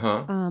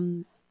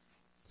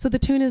 So the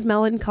tune is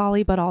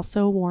melancholy, but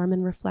also warm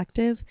and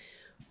reflective.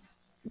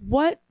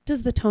 What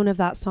does the tone of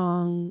that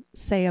song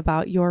say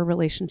about your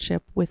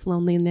relationship with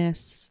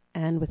loneliness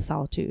and with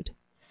solitude?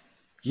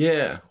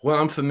 Yeah, well,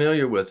 I'm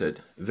familiar with it,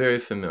 very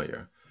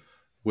familiar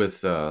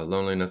with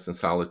loneliness and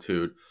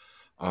solitude.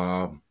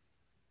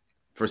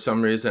 For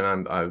some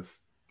reason,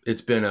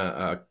 it's been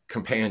a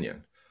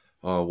companion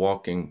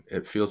walking.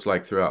 It feels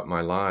like throughout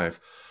my life.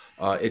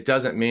 It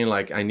doesn't mean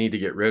like I need to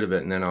get rid of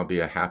it and then I'll be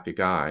a happy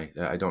guy.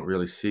 I don't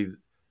really see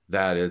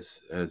that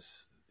as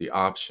the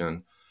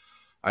option.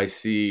 I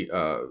see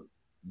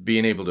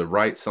being able to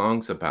write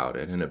songs about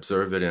it and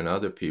observe it in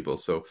other people.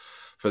 So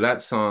for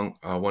that song,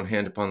 One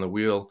Hand Upon the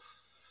Wheel,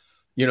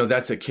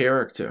 that's a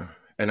character.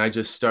 And I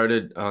just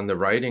started on the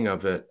writing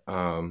of it,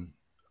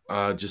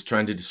 just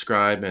trying to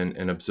describe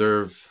and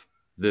observe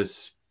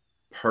this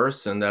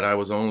person that I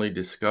was only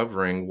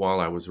discovering while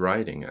I was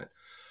writing it.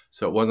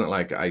 So it wasn't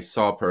like I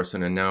saw a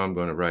person and now I'm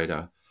going to write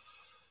a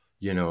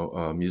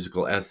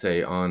musical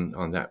essay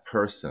on that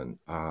person.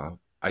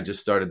 I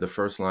just started the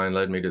first line,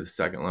 led me to the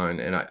second line.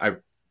 And I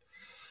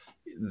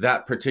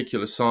that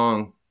particular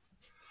song,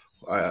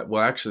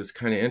 actually it's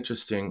kind of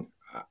interesting.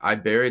 I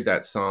buried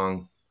that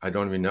song, I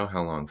don't even know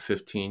how long,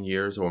 15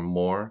 years or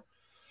more.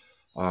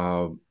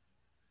 And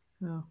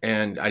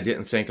I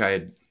didn't think I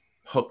had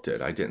hooked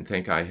it. I didn't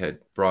think I had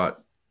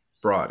brought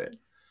it.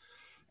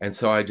 And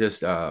so I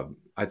just, I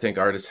think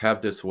artists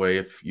have this way.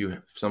 If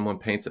someone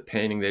paints a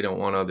painting they don't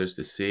want others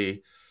to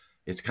see,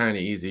 it's kind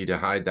of easy to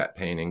hide that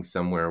painting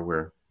somewhere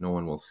where no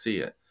one will see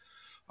it.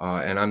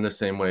 And I'm the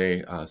same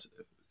way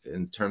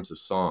in terms of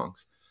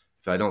songs.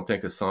 If I don't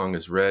think a song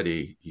is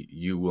ready,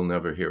 you will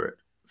never hear it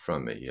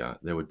from me.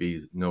 There would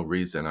be no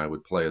reason I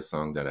would play a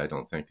song that I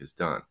don't think is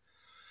done.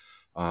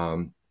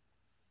 And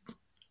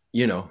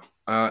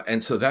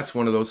so that's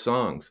one of those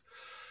songs.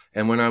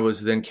 And when I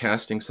was then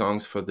casting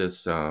songs for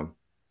this, our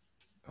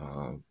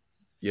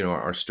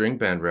string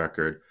band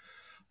record,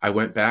 I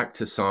went back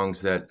to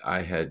songs that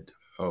I had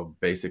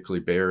basically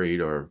buried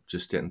or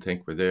just didn't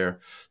think were there.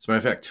 As a matter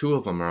of fact, 2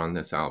 of them are on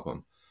this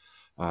album.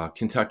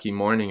 Kentucky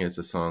Morning is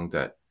a song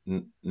that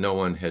no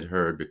one had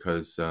heard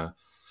because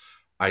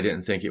I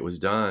didn't think it was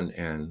done.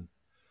 And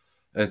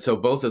so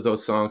both of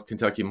those songs,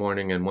 Kentucky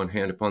Morning and One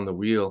Hand Upon the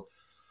Wheel,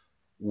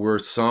 were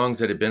songs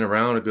that had been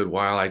around a good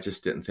while. I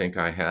just didn't think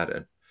I had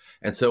it.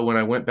 And so when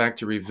I went back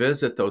to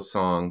revisit those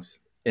songs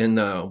in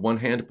the One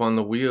Hand Upon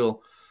the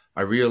Wheel,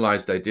 I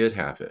realized I did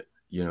have it.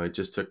 It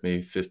just took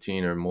me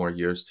 15 or more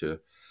years to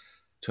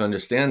to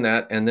understand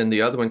that. And then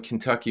the other one,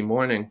 Kentucky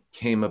Morning,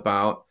 came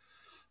about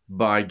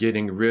by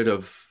getting rid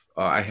of,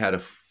 I had a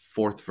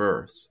fourth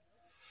verse.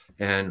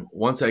 And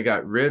once I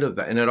got rid of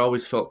that, and it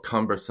always felt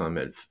cumbersome,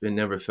 it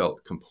never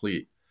felt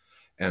complete.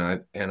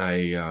 And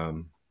I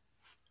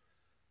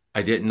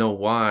didn't know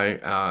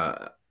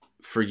why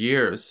for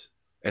years,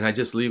 and I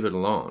just leave it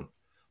alone.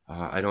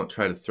 I don't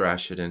try to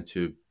thrash it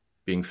into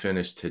being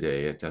finished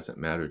today. It doesn't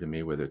matter to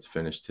me whether it's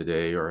finished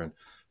today or in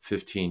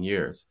 15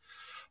 years.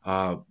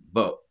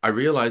 But I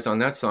realized on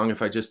that song,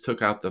 if I just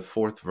took out the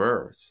fourth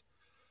verse,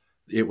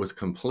 it was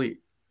complete.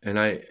 And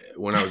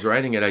when I was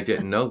writing it, I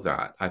didn't know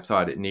that. I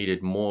thought it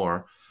needed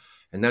more.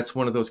 And that's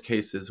one of those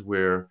cases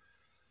where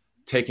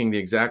taking the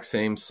exact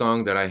same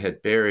song that I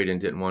had buried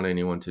and didn't want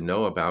anyone to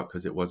know about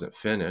because it wasn't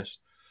finished,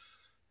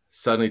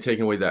 suddenly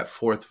taking away that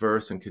fourth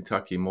verse in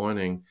Kentucky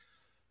Morning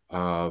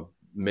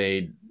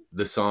made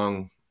the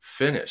song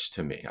finished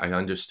to me. I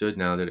understood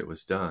now that it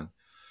was done.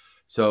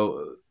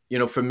 So,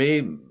 for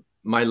me,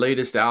 my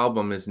latest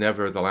album is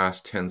never the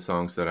last 10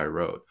 songs that I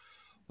wrote.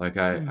 Like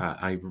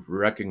I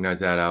recognize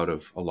that out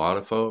of a lot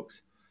of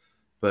folks,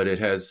 but it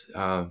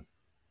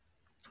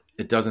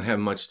doesn't have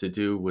much to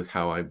do with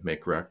how I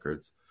make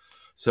records.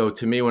 So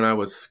to me, when I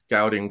was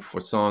scouting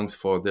for songs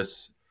for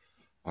this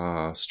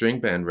string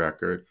band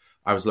record,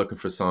 I was looking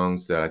for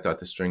songs that I thought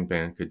the string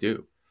band could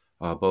do,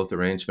 both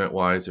arrangement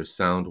wise or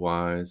sound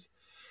wise.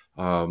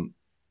 And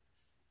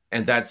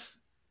that's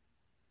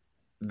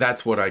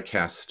what I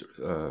cast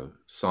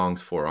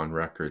songs for on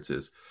records,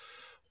 is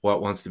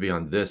what wants to be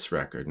on this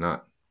record,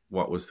 not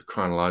what was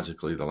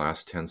chronologically the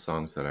last 10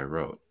 songs that I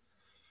wrote.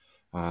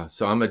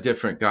 So I'm a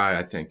different guy,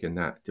 I think, in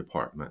that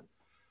department.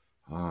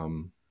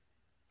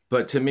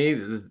 But to me,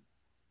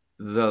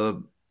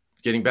 the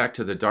getting back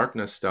to the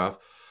darkness stuff,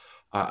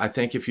 I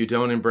think if you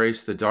don't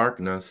embrace the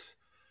darkness,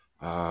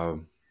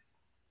 well,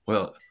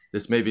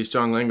 this may be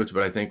strong language,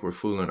 but I think we're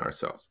fooling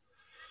ourselves.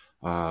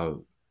 I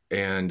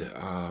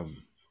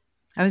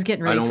was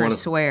getting ready for a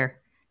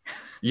swear.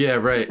 Yeah,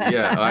 right.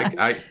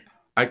 Yeah,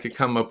 I could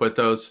come up with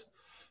those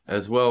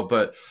as well,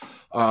 but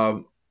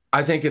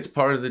I think it's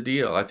part of the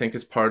deal. I think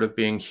it's part of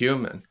being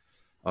human.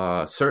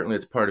 Certainly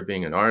it's part of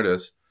being an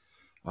artist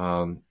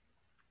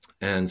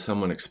and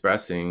someone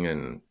expressing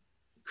and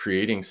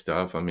creating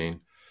stuff. I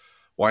mean,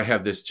 why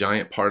have this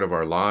giant part of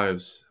our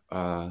lives,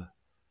 the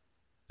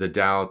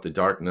doubt, the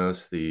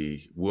darkness,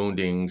 the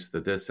woundings, the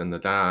this and the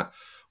that?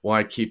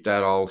 Why keep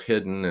that all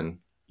hidden and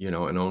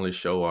only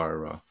show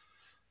our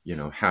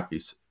happy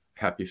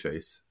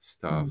face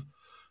stuff?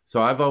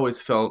 So I've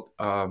always felt,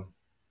 and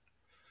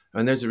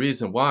there's a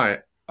reason why,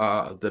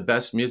 the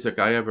best music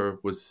I ever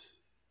was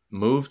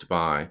moved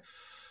by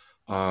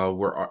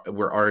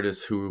were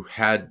artists who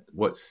had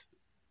what's,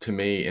 to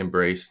me,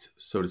 embraced,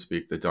 so to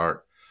speak, the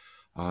dark,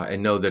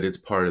 and know that it's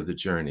part of the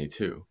journey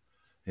too.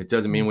 It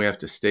doesn't mean we have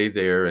to stay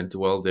there and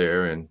dwell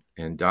there and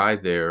die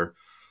there,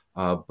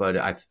 but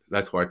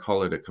that's why I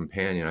call it a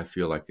companion. I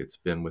feel like it's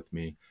been with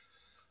me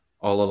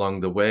all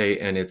along the way,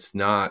 and it's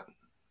not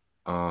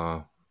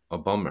a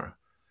bummer.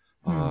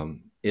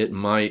 It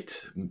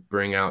might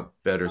bring out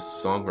better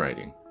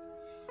songwriting,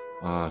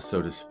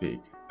 so to speak.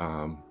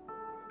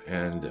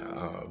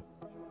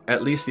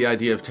 At least the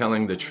idea of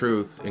telling the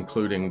truth,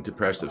 including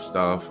depressive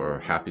stuff or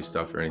happy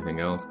stuff or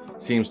anything else,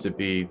 seems to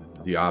be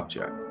the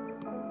object.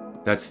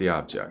 That's the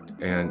object.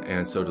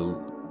 And so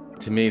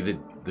to me,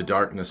 the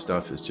darkness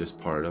stuff is just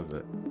part of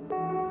it.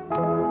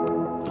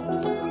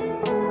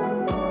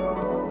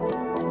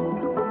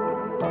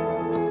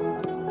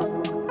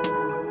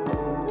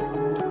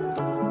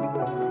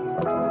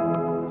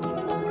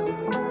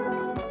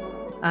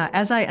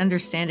 As I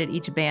understand it,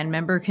 each band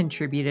member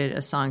contributed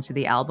a song to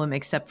the album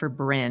except for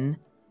Bryn.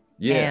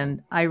 Yeah.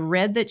 And I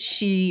read that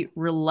she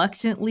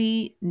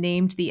reluctantly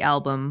named the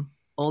album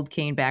Old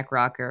Caneback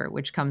Rocker,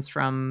 which comes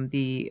from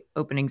the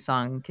opening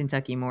song,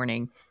 Kentucky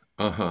Morning.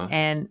 Uh-huh.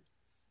 And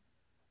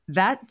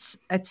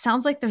it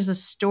sounds like there's a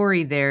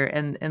story there.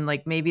 And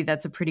like maybe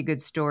that's a pretty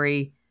good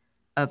story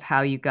of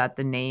how you got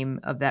the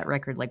name of that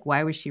record. Like,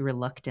 why was she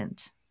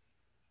reluctant?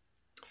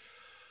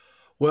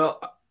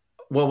 Well,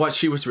 what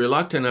she was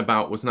reluctant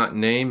about was not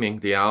naming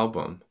the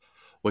album.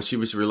 What she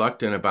was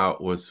reluctant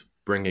about was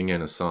bringing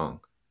in a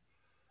song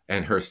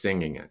and her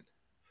singing it.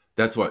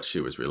 That's what she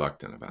was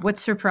reluctant about.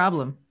 What's her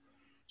problem?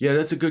 Yeah,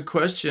 that's a good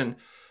question.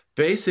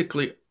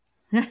 Basically,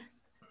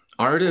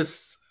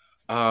 artists,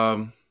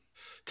 to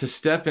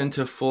step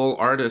into full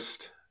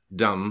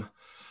artistdom,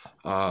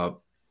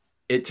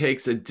 it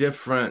takes a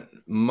different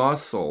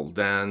muscle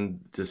than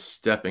the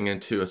stepping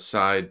into a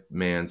side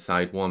man,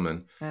 side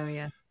woman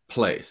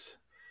place.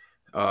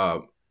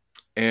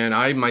 And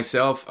I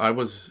myself,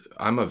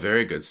 I'm a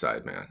very good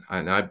sideman,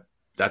 and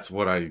that's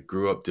what I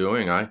grew up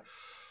doing.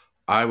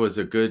 I was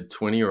a good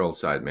 20-year-old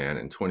sideman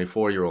and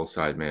 24-year-old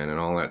sideman and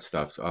all that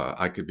stuff.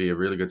 I could be a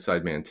really good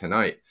sideman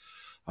tonight.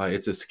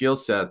 It's a skill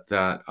set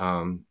that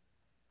I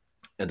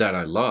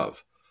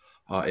love,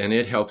 and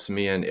it helps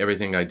me in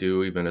everything I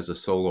do, even as a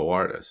solo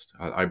artist.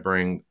 I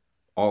bring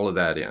all of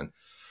that in.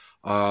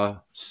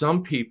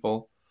 Some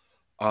people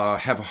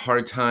have a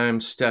hard time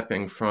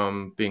stepping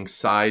from being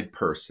side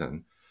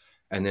person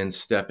and then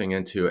stepping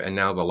into, and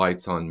now the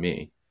light's on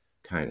me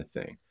kind of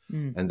thing.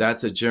 And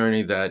that's a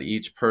journey that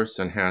each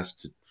person has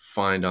to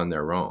find on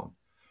their own.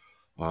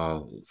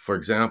 For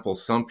example,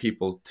 some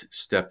people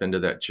step into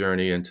that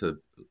journey into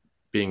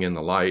being in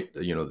the light,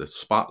 the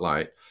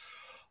spotlight,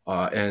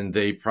 and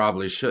they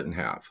probably shouldn't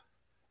have.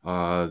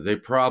 They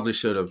probably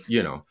should have,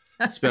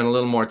 spent a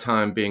little more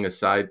time being a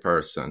side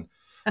person,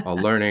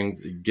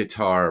 learning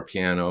guitar,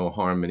 piano,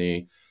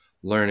 harmony,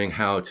 learning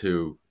how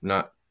to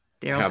not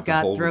Darrell have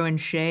Scott throwing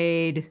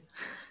shade.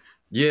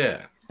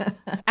 Yeah.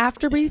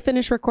 After we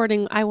finish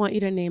recording, I want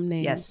you to name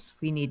names. Yes,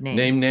 we need names.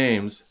 Name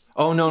names.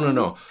 Oh,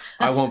 no.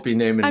 I won't be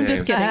naming I'm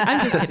names.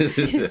 I'm just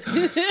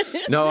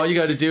kidding. No, all you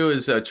got to do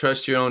is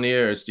trust your own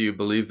ears. Do you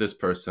believe this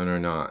person or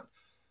not?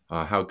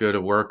 How good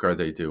a work are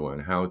they doing?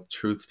 How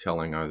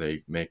truth-telling are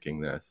they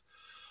making this?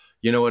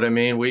 You know what I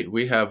mean?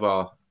 We have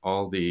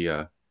all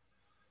the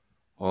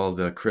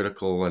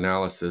critical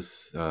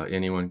analysis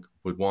anyone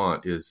would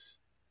want is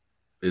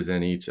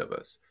in each of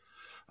us.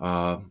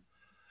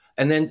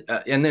 And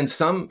then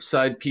some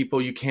side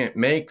people, you can't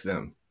make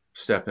them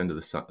step into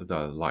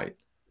the light,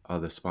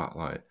 the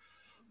spotlight.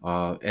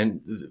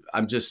 And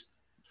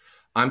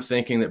I'm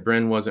thinking that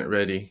Bryn wasn't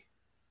ready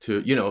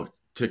to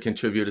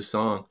contribute a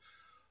song,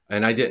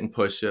 and I didn't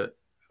push it.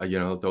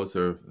 Those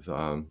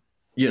are,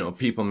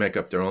 people make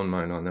up their own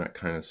mind on that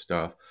kind of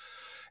stuff.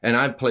 And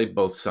I played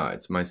both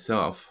sides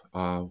myself.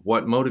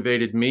 What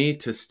motivated me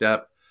to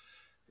step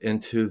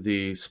into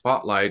the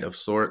spotlight of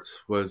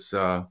sorts was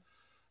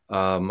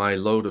my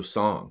load of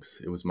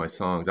songs. It was my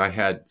songs. I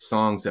had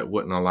songs that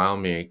wouldn't allow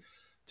me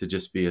to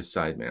just be a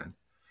sideman.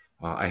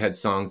 I had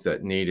songs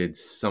that needed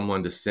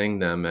someone to sing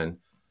them. And,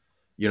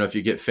 if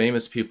you get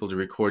famous people to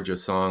record your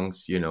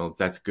songs,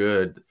 that's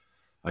good.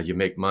 You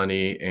make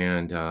money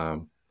and,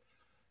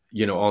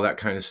 all that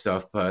kind of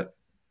stuff. But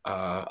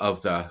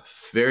of the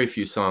very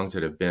few songs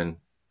that have been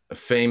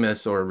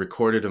famous or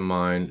recorded of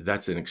mine,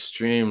 that's an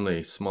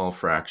extremely small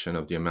fraction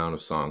of the amount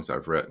of songs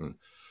I've written.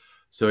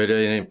 So it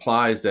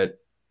implies that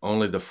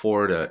only the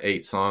 4 to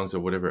 8 songs or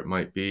whatever it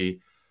might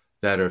be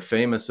that are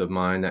famous of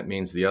mine, that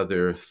means the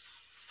other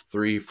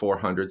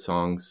 300-400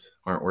 songs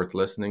aren't worth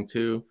listening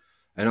to.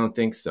 I don't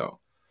think so.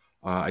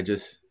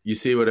 You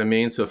see what I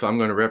mean? So if I'm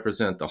going to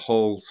represent the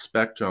whole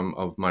spectrum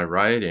of my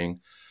writing,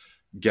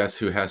 guess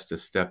who has to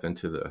step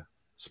into the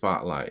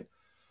spotlight?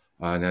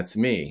 And that's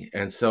me.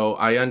 And so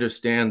I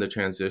understand the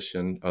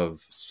transition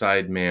of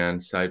side man,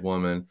 side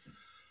woman,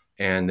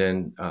 and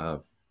then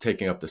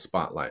taking up the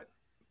spotlight,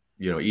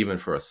 even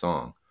for a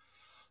song.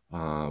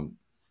 I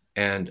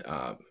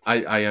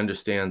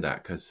understand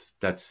that because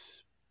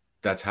that's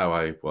how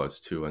I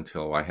was too,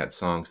 until I had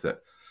songs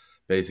that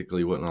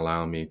basically wouldn't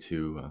allow me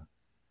to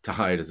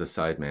hide as a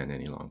sideman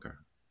any longer.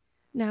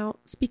 Now,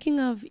 speaking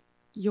of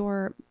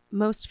your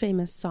most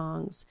famous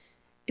songs,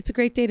 It's a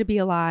Great Day to Be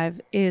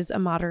Alive is a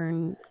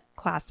modern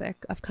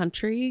classic of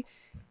country.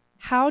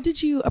 How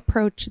did you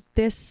approach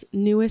this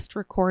newest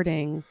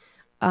recording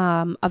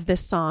of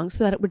this song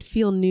so that it would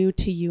feel new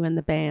to you and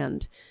the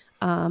band?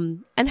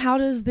 And how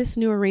does this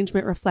new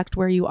arrangement reflect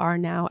where you are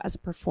now as a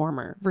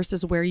performer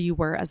versus where you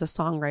were as a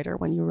songwriter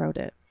when you wrote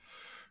it?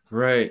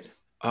 Right.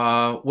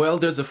 Well,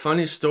 there's a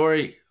funny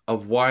story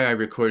of why I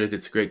recorded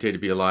It's a Great Day to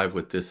Be Alive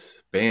with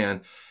this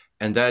band.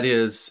 And that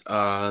is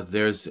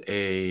there's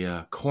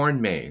a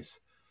corn maze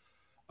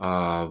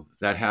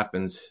that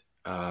happens,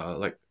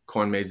 like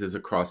corn mazes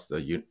across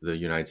the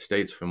United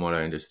States, from what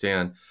I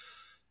understand.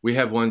 We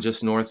have one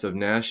just north of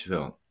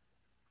Nashville.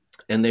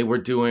 And they were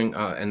doing,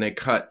 and they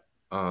cut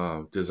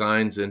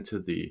designs into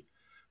the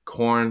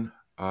corn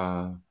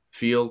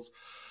fields,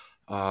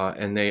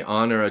 and they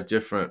honor a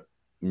different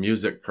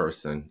music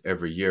person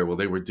every year. Well,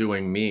 they were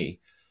doing me.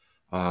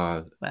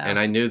 Wow. And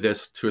I knew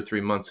this 2 or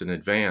 3 months in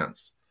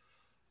advance.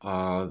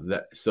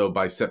 So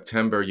by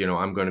September,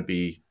 I'm going to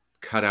be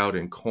cut out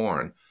in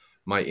corn,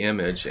 my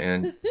image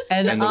and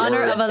an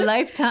honor of a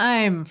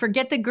lifetime.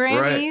 Forget the Grammys.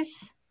 Right.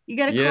 You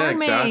got a corn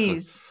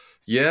maze.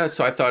 Yeah.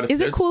 So I thought,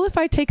 is it cool if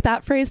I take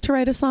that phrase to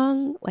write a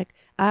song? Like,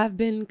 I've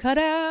been cut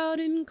out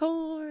in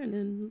corn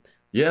and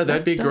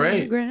that'd be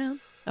great.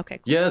 Okay.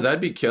 Cool. Yeah,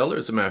 that'd be killer.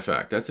 As a matter of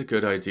fact, that's a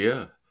good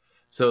idea.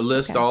 So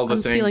list all the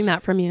things. I'm stealing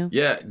that from you.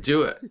 Yeah,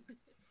 do it.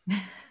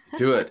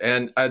 Do it.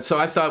 And so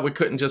I thought we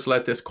couldn't just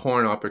let this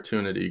corn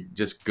opportunity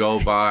just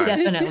go by.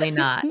 Definitely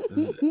not.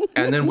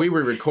 And then we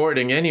were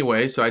recording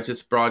anyway, so I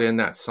just brought in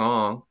that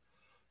song.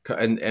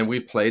 And we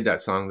played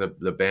that song.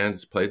 The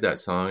band's played that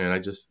song. And I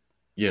just,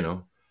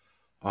 and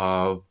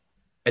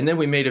then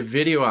we made a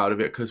video out of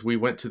it because we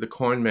went to the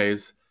corn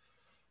maze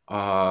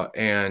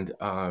and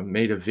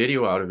made a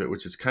video out of it,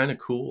 which is kind of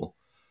cool.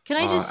 Can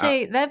I just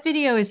say that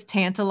video is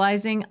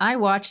tantalizing? I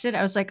watched it.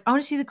 I was like, I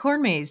want to see the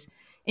corn maze.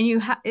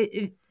 And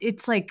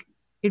it's like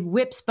it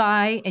whips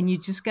by and you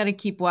just got to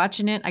keep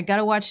watching it. I got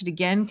to watch it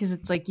again because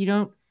it's like you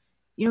don't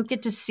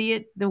get to see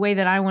it the way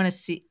that I want to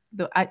see.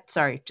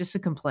 Sorry, just a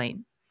complaint.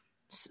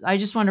 I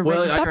just want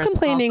to stop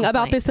complaining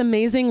about this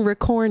amazing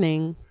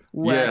recording.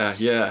 What?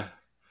 Yeah.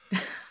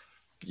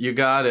 You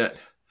got it.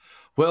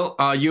 Well,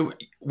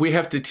 we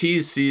have to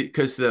tease,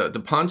 because the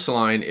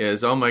punchline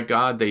is, oh my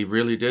God, they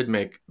really did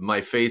make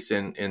my face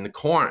in the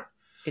corn.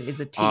 It is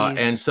a tease.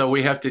 And so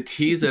we have to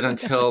tease it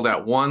until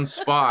that one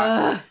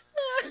spot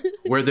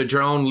where the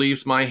drone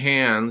leaves my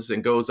hands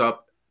and goes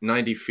up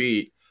 90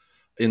 feet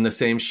in the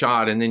same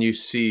shot, and then you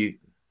see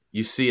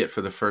it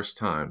for the first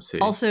time. See?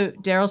 Also,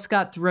 Darrell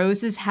Scott throws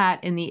his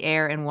hat in the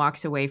air and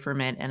walks away from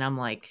it, and I'm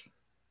like,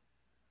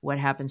 what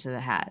happened to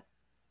the hat?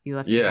 You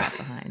left your hat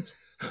behind.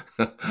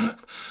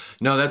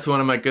 No, that's one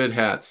of my good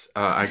hats.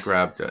 I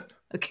grabbed it.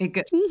 Okay,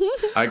 good.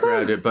 I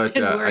grabbed it, but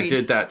I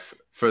did that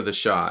for the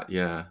shot.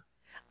 Yeah.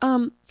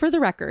 For the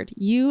record,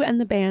 you and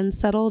the band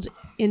settled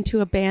into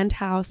a band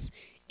house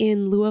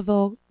in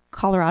Louisville,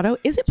 Colorado.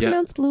 Is it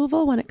pronounced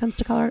Louisville when it comes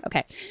to Colorado?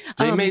 Okay.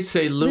 They may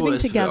say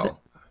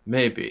Louisville.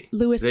 Maybe.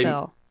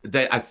 Louisville.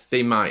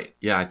 They might.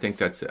 Yeah, I think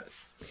that's it.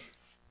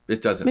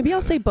 It doesn't Maybe matter.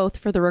 I'll say both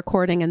for the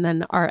recording, and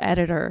then our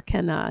editor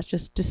can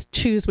just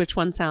choose which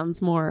one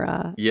sounds more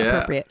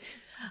appropriate.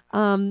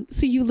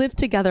 So you lived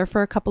together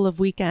for a couple of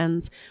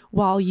weekends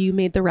while you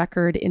made the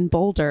record in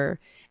Boulder,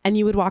 and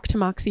you would walk to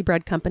Moxie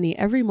Bread Company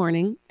every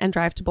morning and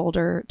drive to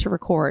Boulder to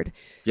record.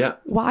 Yeah.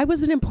 Why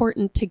was it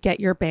important to get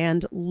your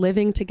band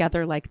living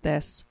together like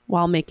this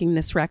while making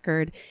this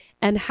record?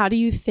 And how do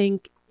you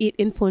think it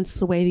influenced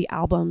the way the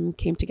album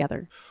came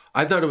together?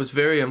 I thought it was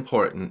very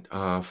important.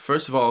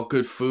 First of all,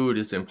 good food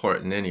is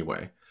important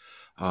anyway.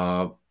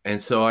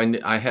 And so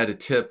I had a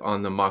tip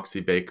on the Moxie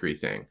Bakery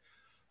thing.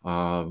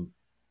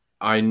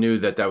 I knew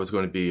that was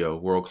going to be a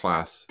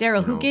world-class.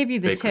 Darrell, who gave you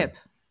the bakery. tip?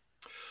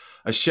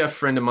 A chef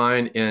friend of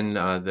mine in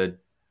the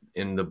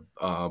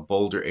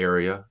Boulder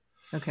area.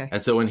 Okay.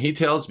 And so when he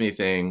tells me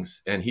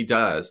things, and he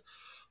does,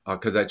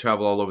 because I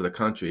travel all over the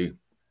country,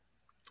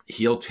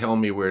 he'll tell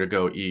me where to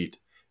go eat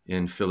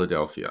in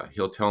Philadelphia.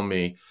 He'll tell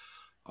me,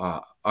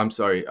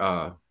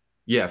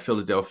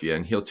 Philadelphia,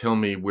 and he'll tell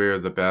me where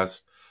the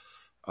best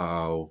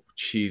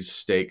cheese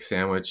steak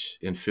sandwich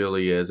in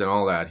Philly is, and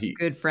all that.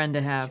 Good friend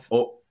to have.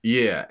 Oh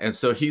yeah, and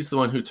so he's the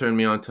one who turned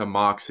me on to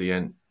Moxie,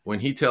 and when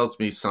he tells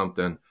me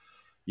something,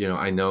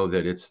 I know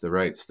that it's the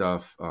right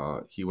stuff.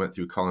 He went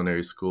through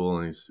culinary school,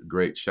 and he's a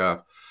great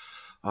chef.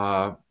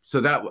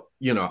 So that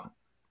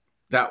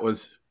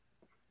was,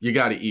 you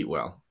got to eat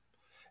well,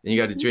 and you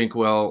got to drink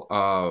well,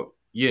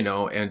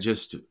 and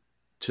just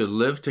to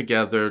live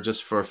together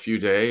just for a few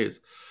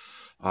days.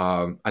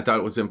 I thought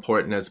it was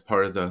important as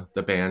part of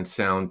the band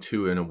sound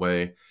too, in a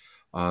way.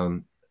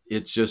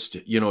 It's just,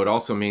 it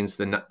also means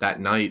that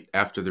night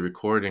after the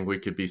recording, we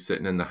could be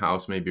sitting in the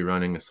house, maybe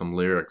running some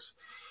lyrics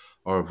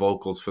or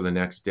vocals for the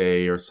next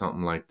day or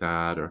something like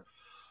that. Or,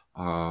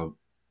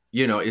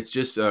 it's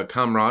just a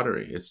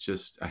camaraderie. It's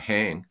just a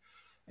hang.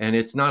 And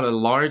it's not a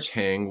large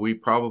hang. We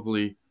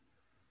probably,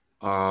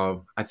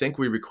 I think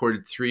we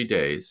recorded 3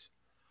 days.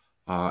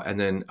 And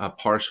then a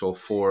partial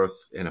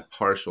fourth and a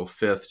partial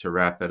fifth to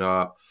wrap it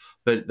up.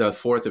 But the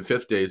fourth and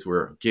fifth days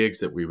were gigs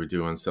that we were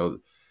doing. So,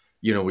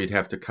 we'd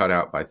have to cut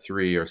out by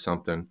 3 or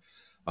something,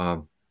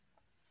 and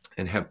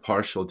have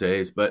partial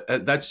days. But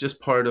that's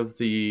just part of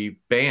the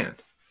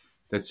band.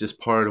 That's just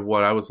part of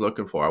what I was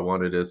looking for. I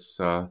wanted us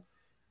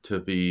to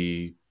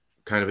be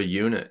kind of a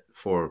unit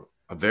for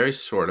a very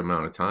short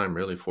amount of time,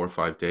 really, 4 or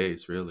 5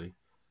 days, really.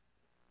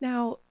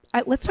 Now,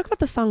 let's talk about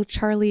the song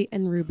Charlie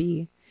and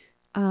Ruby.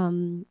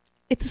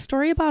 It's a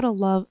story about a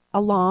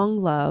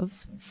long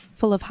love,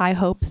 full of high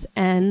hopes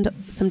and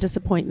some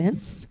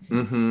disappointments.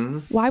 Mm-hmm.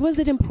 Why was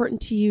it important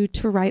to you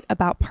to write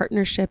about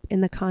partnership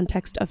in the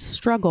context of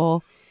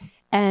struggle?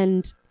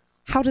 And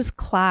how does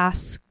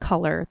class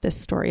color this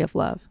story of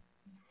love?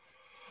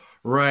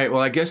 Right. Well,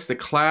 I guess the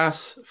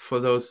class for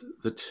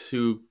the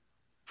two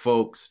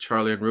folks,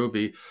 Charlie and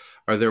Ruby,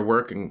 are their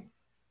working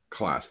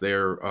class.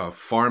 They're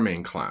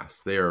farming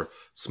class. They're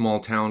small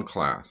town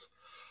class.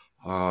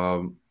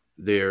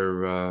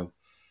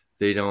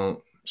 They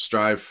don't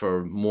strive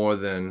for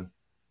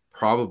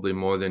probably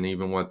more than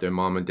even what their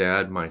mom and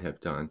dad might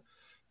have done.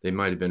 They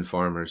might have been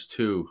farmers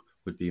too,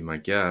 would be my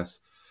guess.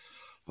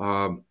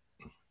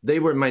 They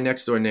were my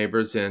next door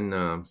neighbors, and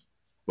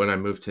when I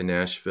moved to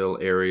Nashville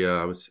area,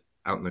 I was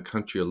out in the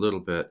country a little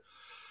bit.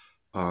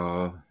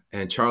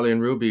 And Charlie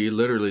and Ruby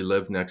literally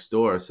lived next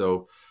door.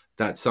 So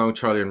that song,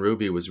 Charlie and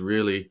Ruby, was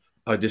really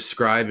a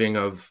describing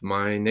of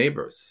my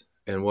neighbors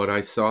and what I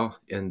saw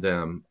in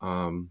them.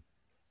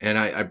 And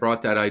I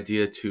brought that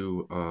idea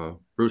to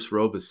Bruce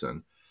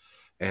Robeson,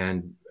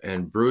 and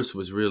Bruce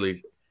was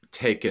really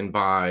taken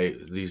by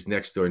these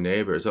next door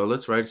neighbors. Oh,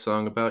 let's write a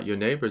song about your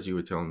neighbors you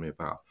were telling me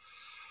about.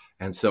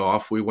 And so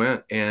off we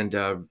went. And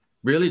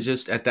really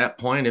just at that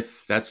point,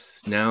 if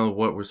that's now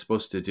what we're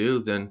supposed to do,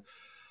 then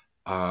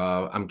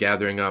I'm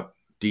gathering up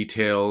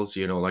details,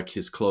 like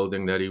his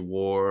clothing that he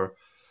wore,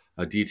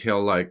 a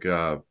detail like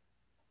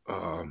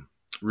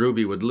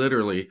Ruby would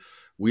literally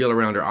wheel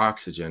around her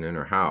oxygen in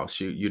her house.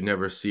 You'd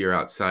never see her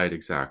outside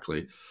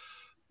exactly.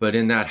 But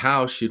in that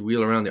house, she'd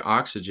wheel around the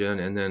oxygen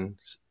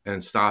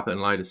and stop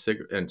and light a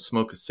cigarette and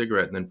smoke a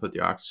cigarette and then put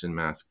the oxygen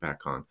mask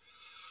back on.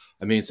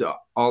 I mean, so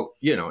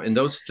in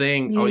those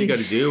things, all you got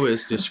to do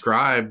is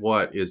describe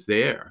what is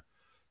there.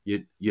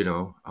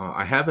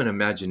 I have an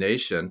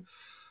imagination,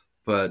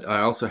 but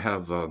I also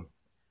have a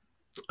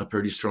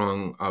pretty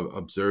strong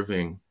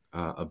observing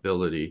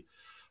ability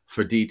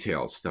for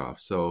detailed stuff.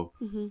 So,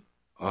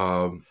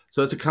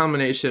 so it's a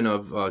combination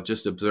of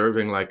just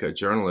observing like a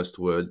journalist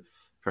would,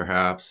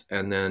 perhaps,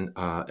 and then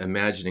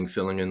imagining,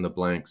 filling in the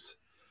blanks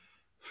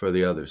for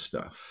the other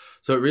stuff.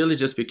 So it really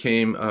just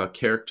became a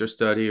character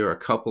study or a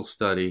couple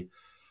study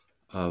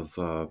of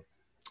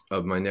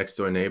my next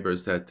door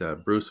neighbors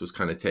that Bruce was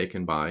kind of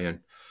taken by, and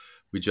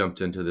we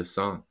jumped into this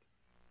song.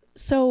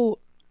 So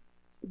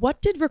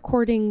what did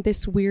recording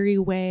This Weary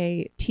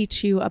Way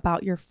teach you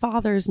about your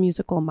father's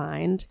musical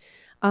mind?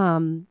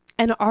 And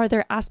are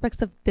there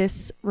aspects of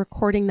this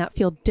recording that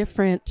feel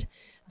different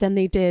than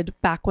they did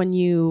back when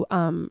you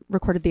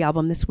recorded the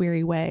album This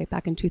Weary Way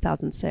back in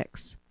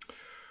 2006?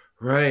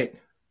 Right.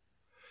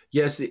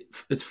 Yes,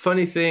 it's a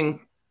funny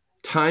thing.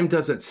 Time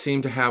doesn't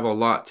seem to have a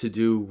lot to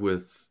do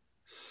with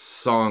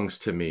songs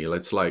to me.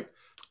 It's like,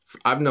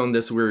 I've known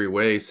This Weary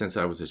Way since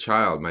I was a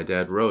child. My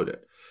dad wrote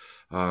it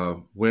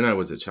when I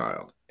was a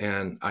child.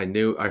 And I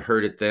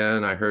heard it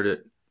then. I heard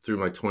it through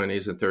my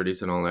 20s and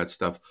 30s and all that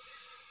stuff.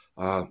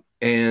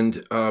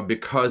 And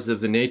because of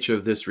the nature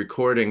of this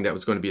recording that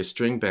was going to be a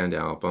string band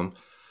album,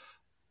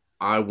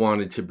 I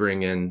wanted to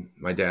bring in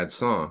my dad's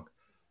song,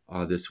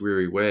 This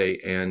Weary Way.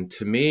 And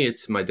to me,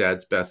 it's my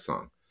dad's best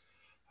song.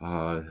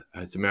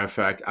 As a matter of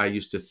fact, I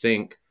used to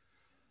think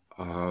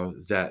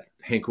that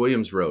Hank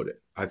Williams wrote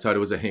it. I thought it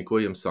was a Hank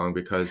Williams song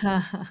because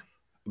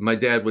my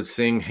dad would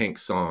sing Hank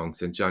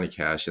songs and Johnny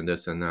Cash and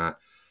this and that,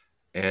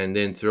 and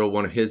then throw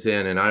one of his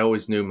in. And I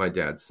always knew my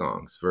dad's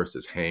songs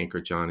versus Hank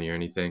or Johnny or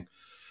anything.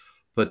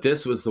 But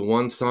this was the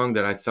one song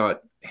that I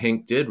thought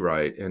Hank did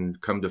write, and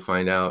come to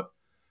find out,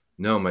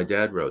 no, my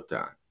dad wrote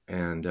that.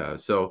 And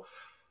so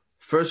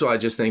first of all, I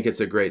just think it's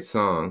a great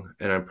song,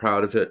 and I'm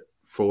proud of it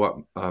for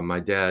what my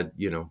dad,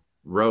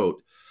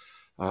 wrote.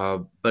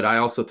 But I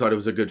also thought it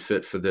was a good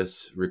fit for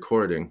this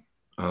recording,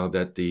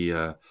 that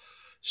the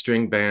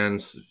string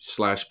bands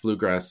 /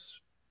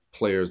 bluegrass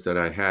players that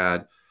I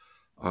had,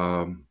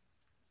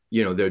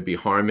 there'd be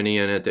harmony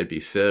in it, there'd be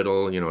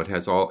fiddle,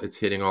 it's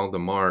hitting all the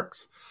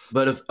marks.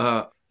 But if,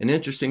 an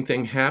interesting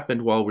thing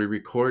happened while we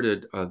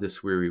recorded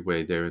This Weary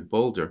Way there in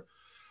Boulder.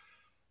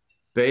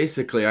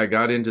 Basically, I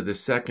got into the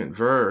second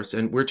verse,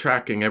 and we're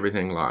tracking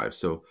everything live.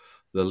 So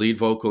the lead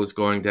vocal is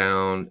going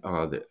down,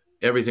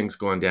 everything's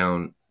going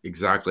down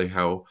exactly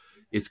how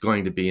it's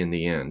going to be in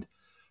the end.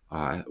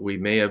 We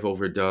may have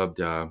overdubbed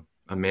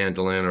a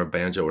mandolin or a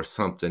banjo or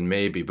something,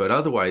 maybe, but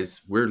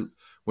otherwise, when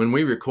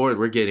we record,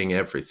 we're getting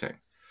everything.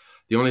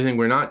 The only thing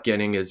we're not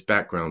getting is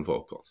background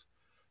vocals.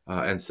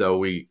 And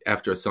so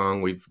after a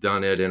song, we've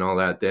done it and all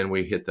that, then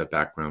we hit the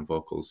background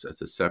vocals as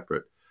a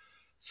separate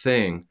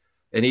thing.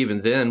 And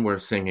even then, we're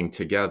singing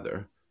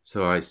together.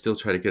 So I still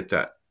try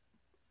to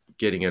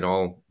getting it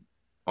all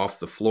off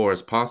the floor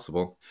as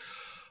possible.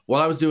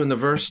 While I was doing the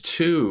verse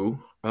 2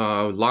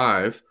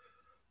 live,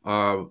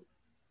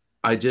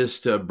 I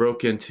just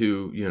broke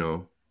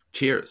into,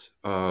 tears,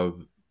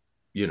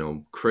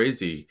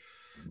 crazy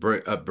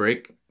a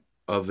break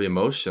of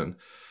emotion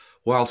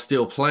while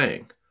still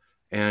playing.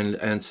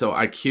 And so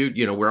I cued,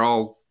 we're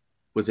all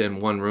within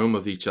one room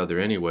of each other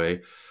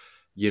anyway.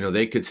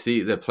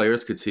 The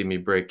players could see me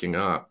breaking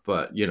up,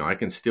 but, I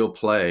can still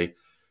play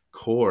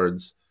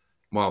chords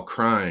while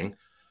crying.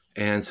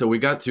 And so we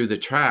got through the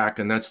track,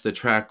 and that's the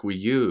track we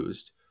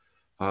used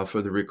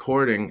for the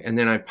recording. And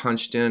then I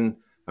punched in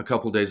a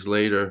couple days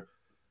later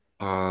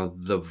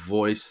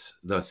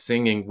the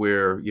singing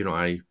where,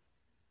 I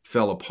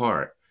fell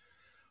apart.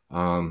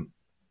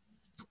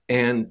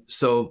 And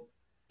so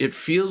it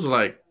feels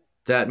like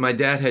that my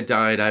dad had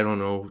died, I don't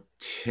know,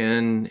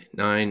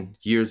 9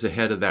 years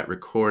ahead of that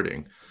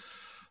recording.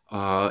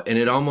 And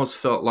it almost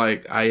felt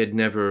like I had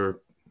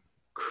never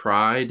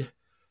cried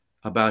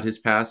about his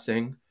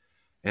passing.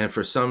 And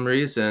for some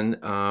reason,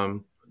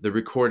 the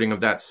recording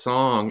of that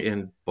song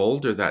in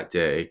Boulder that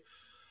day,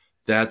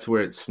 that's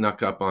where it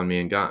snuck up on me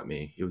and got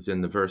me. It was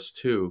in the verse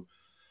 2,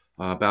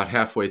 about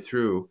halfway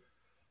through.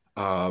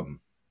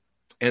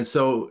 And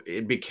so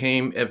it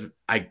became,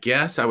 I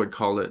guess I would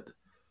call it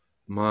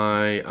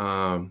my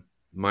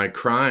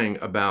crying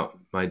about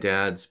my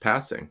dad's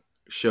passing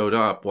showed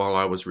up while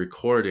I was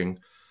recording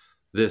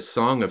this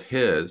song of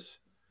his.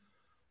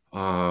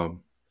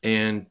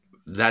 And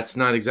that's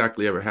not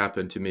exactly ever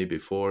happened to me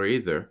before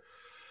either.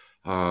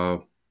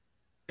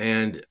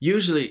 And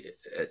usually,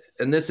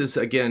 and this is,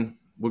 again,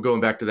 we're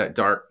going back to that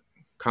dark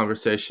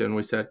conversation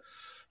we said,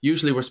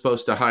 usually we're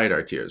supposed to hide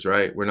our tears,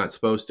 right? We're not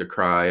supposed to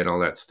cry and all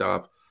that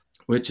stuff,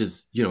 which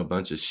is, a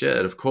bunch of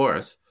shit, of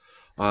course.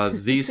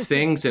 These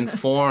things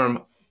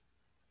inform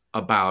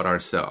about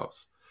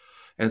ourselves.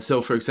 And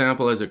so, for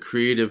example, as a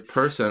creative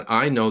person,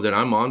 I know that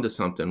I'm onto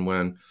something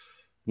when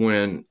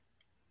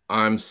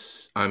I'm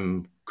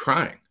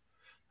crying.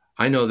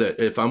 I know that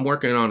if I'm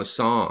working on a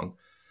song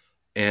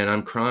and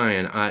I'm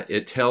crying,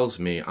 it tells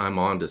me I'm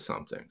onto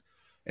something,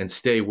 and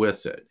stay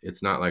with it.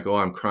 It's not like, oh,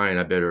 I'm crying,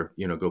 I better,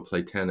 go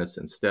play tennis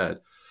instead.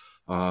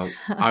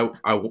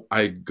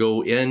 I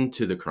go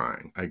into the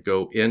crying.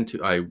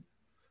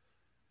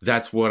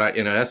 That's what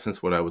in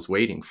essence, what I was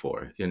waiting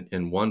for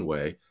in one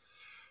way,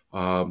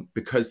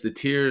 because the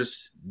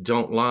tears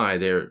don't lie.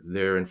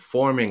 They're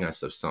informing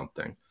us of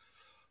something.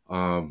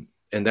 And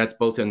that's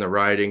both in the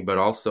writing, but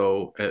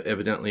also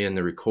evidently in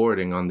the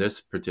recording on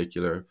this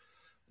particular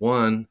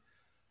one.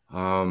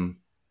 And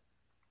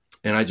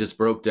I just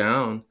broke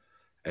down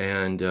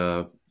and,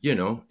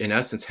 in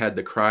essence, had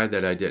the cry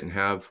that I didn't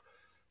have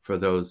for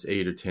those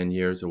 8 or 10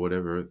 years or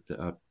whatever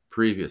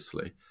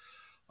previously.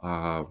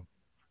 And,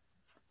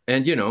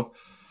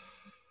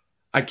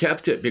 I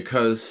kept it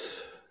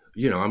because,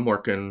 I'm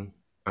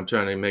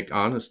trying to make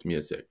honest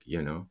music,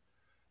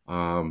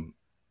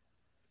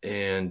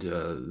 and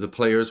the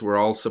players were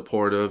all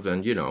supportive,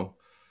 and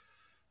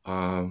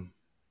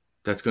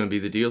that's going to be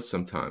the deal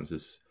sometimes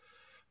is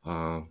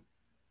I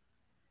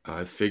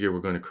figure we're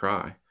going to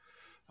cry,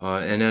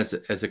 and as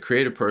a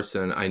creative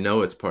person, I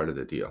know it's part of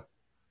the deal.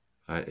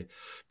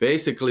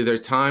 Basically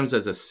there's times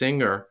as a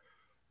singer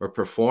or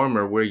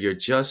performer where you're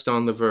just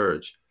on the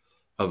verge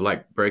of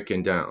like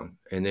breaking down,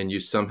 and then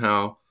you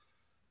somehow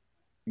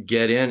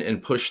get in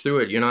and push through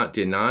it. You're not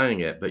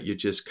denying it, but you're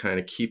just kind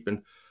of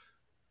keeping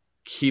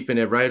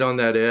it right on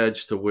that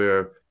edge to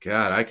where,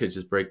 God, I could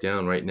just break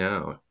down right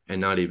now and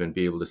not even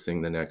be able to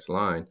sing the next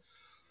line.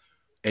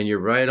 And you're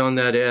right on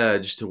that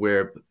edge to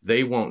where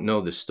they won't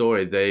know the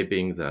story, they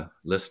being the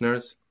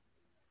listeners.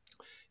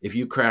 If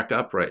you crack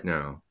up right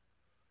now,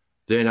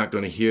 they're not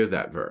going to hear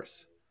that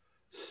verse.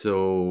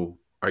 So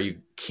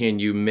can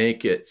you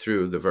make it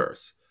through the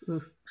verse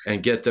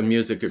and get the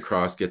music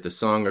across, get the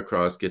song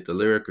across, get the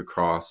lyric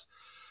across,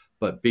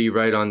 but be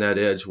right on that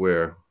edge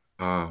where,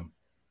 and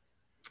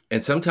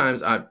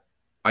sometimes I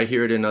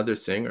hear it in other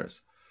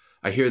singers.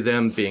 I hear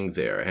them being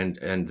there,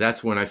 and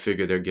that's when I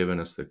figure they're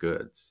giving us the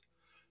goods.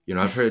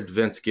 I've heard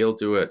Vince Gill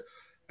do it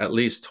at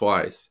least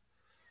twice,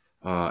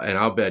 and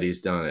I'll bet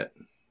he's done it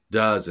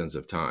dozens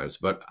of times,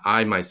 but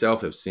I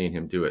myself have seen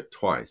him do it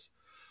twice.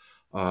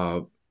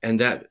 And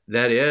that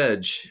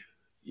edge,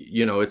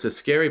 it's a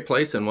scary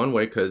place in one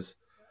way, because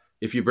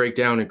if you break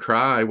down and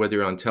cry, whether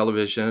you're on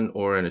television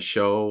or in a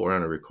show or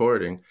on a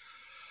recording,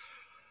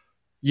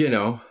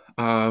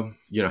 how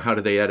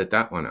do they edit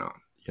that one out?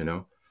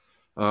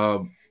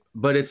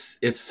 But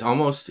it's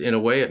almost, in a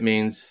way, it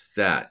means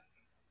that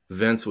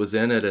Vince was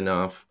in it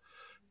enough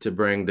to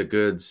bring the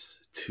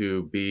goods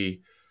to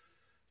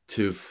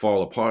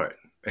fall apart.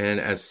 And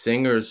as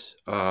singers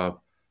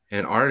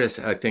and artists,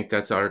 I think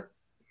that's our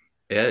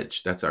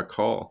edge. That's our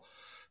call,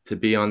 to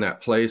be on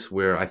that place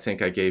where I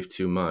think I gave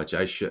too much.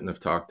 I shouldn't have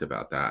talked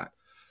about that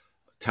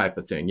type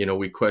of thing.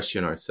 We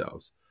question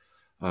ourselves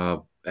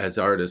as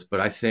artists,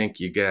 but I think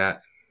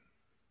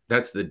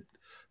that's the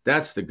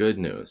good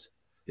news,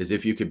 is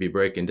if you could be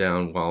breaking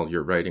down while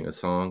you're writing a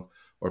song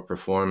or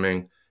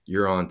performing,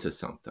 you're on to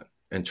something.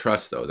 And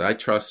trust those. I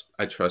trust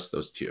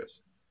those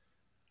tears.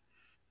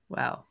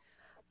 Wow.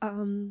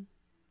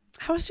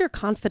 How has your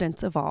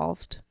confidence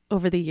evolved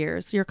over the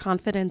years? Your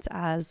confidence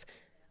as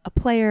a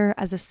player,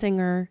 as a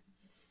singer,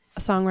 a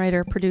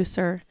songwriter,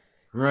 producer?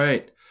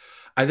 Right.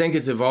 I think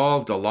it's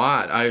evolved a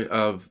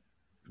lot.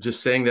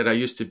 Just saying that I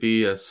used to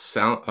be a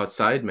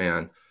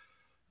sideman.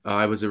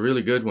 I was a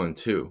really good one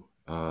too,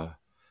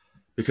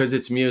 because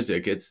it's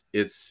music. It's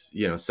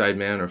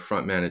sideman or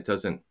frontman. It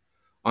doesn't,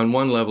 on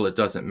one level, it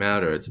doesn't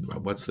matter. It's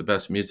what's the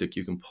best music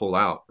you can pull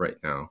out right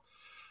now.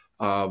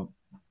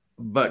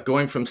 But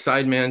going from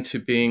sideman to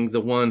being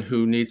the one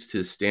who needs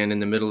to stand in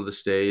the middle of the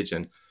stage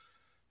and,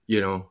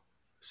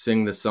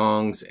 sing the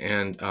songs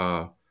and,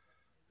 I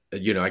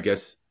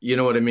guess, you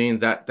know what I mean?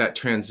 That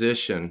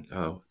transition,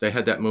 they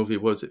had that movie,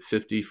 was it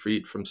 50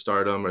 Feet from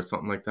Stardom or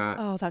something like that?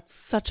 Oh, that's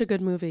such a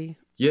good movie.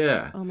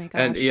 Yeah. Oh my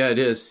gosh. And yeah, it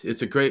is.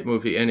 It's a great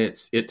movie. And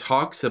it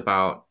talks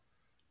about,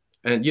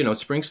 and,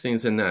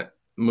 Springsteen's in that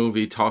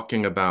movie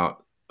talking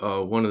about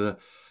one of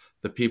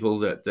the people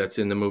that's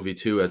in the movie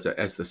too,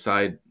 as the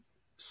side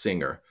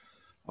singer.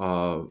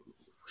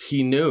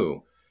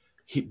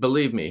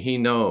 Believe me, he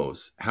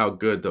knows how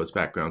good those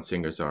background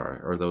singers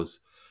are, or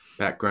those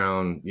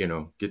background,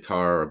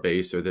 guitar or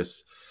bass or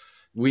this.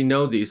 We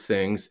know these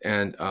things,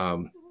 and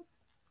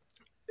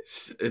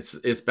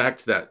it's back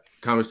to that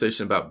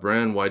conversation about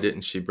Bren. Why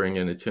didn't she bring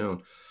in a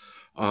tune?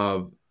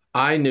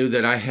 I knew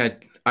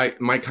that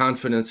my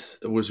confidence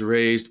was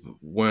raised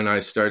when I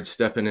started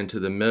stepping into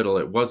the middle.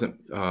 It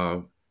wasn't.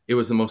 It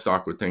was the most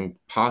awkward thing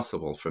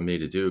possible for me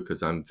to do,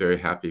 because I'm very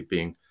happy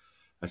being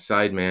a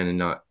sideman and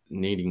not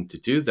needing to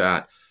do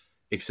that,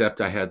 except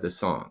I had the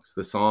songs.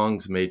 The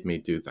songs made me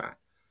do that.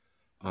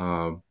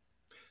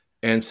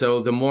 And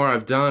so the more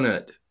I've done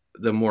it,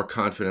 the more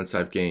confidence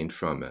I've gained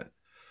from it.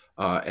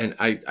 And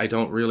I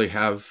don't really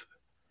have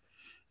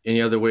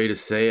any other way to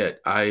say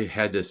it. I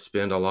had to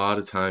spend a lot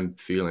of time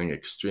feeling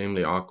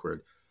extremely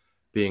awkward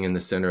being in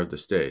the center of the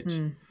stage.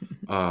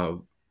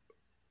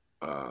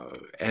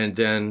 And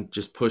then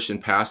just pushing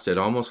past it,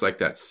 almost like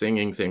that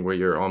singing thing where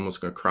you're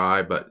almost going to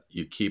cry, but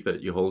you keep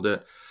it, you hold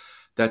it.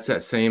 That's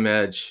that same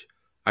edge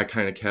I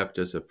kind of kept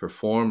as a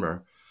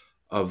performer.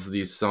 of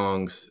these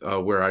songs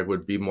where I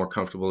would be more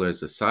comfortable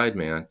as a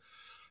sideman,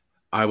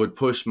 I would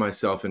push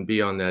myself and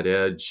be on that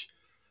edge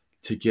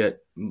to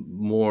get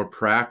more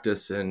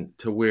practice, and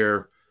to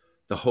where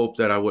the hope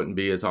that I wouldn't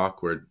be as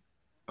awkward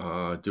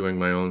doing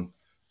my own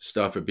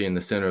stuff or being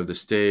the center of the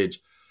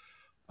stage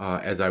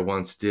as I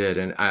once did.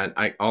 And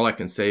I all I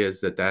can say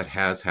is that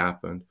has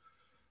happened.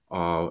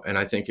 And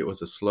I think it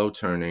was a slow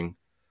turning,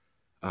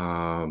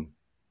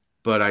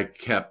 but I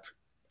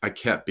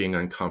kept being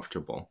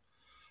uncomfortable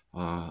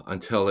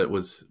until it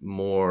was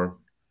more,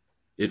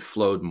 it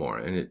flowed more,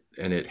 and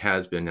it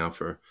has been now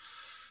for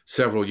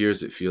several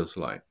years. It feels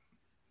like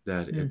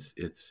that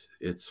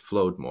it's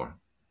flowed more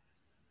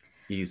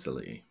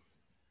easily.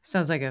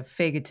 Sounds like a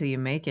fake it till you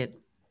make it.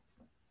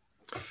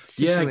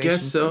 Yeah, I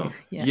guess so.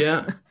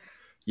 Yeah.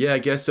 Yeah, I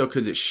guess so,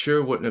 because it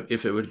sure wouldn't have,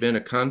 if it would have been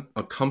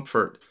a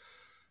comfort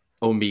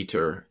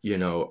ometer,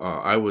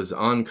 I was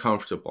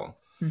uncomfortable.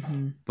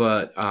 Mm-hmm.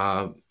 But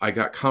I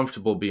got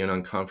comfortable being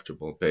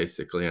uncomfortable,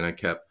 basically, and I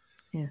kept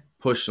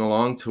pushing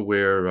along to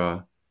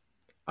where,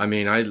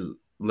 I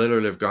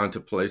literally have gone to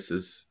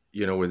places,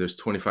 where there's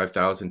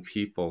 25,000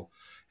 people,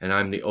 and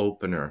I'm the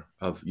opener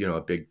of,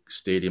 a big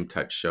stadium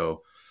type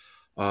show.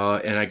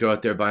 And I go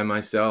out there by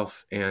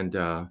myself,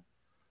 and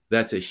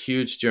that's a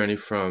huge journey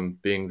from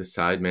being the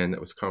sideman that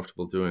was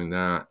comfortable doing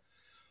that.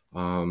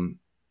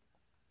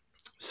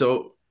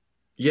 So,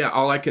 yeah,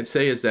 all I could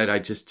say is that I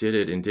just did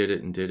it and did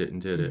it and did it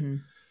and did it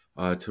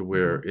to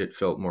where it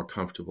felt more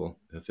comfortable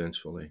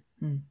eventually.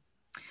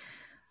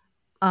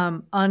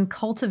 On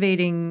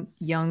Cultivating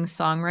Young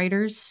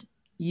Songwriters,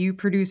 you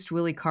produced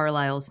Willie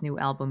Carlisle's new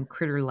album,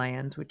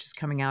 Critterland, which is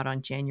coming out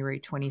on January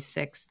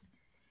 26th.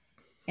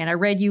 And I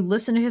read you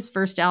listened to his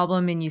first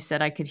album and you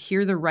said, I could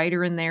hear the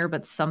writer in there,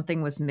 but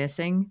something was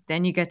missing.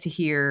 Then you got to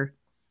hear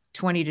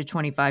 20 to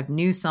 25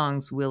 new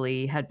songs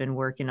Willie had been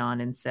working on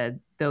and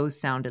said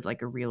those sounded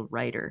like a real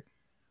writer.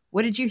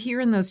 What did you hear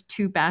in those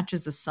two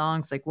batches of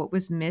songs? Like, what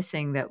was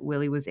missing that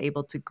Willie was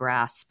able to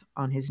grasp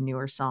on his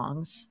newer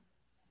songs?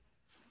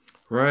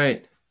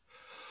 Right.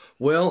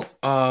 Well,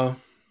 I'm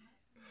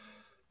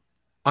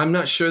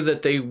not sure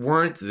that they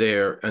weren't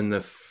there in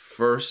the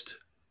first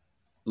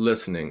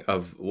listening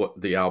of what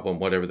the album,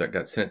 whatever that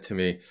got sent to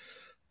me.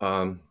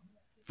 And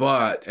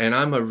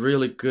I'm a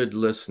really good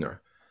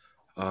listener.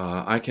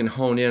 I can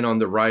hone in on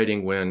the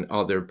writing when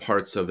other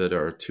parts of it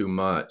are too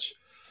much.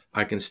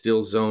 I can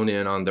still zone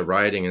in on the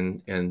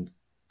writing and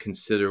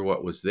consider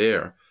what was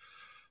there.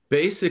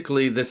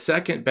 Basically, the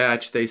second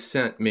batch they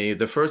sent me,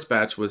 the first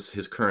batch was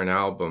his current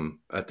album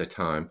at the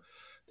time.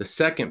 The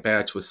second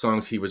batch was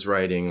songs he was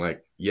writing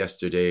like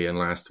yesterday and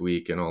last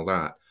week and all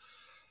that.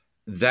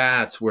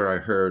 That's where I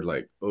heard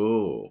like,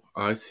 oh,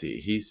 I see.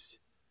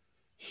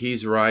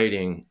 He's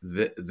writing.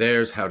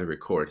 There's how to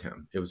record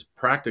him. It was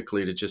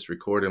practically to just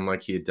record him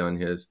like he had done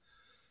his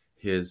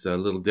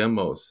little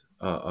demos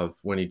of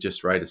when he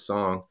just write a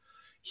song.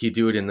 He'd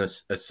do it in a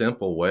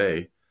simple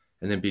way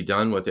and then be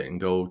done with it and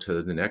go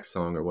to the next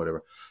song or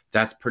whatever.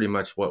 That's pretty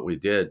much what we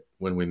did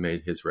when we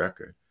made his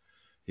record.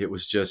 It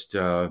was just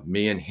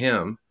me and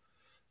him.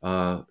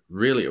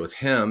 Really, it was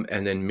him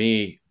and then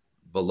me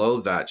below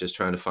that, just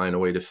trying to find a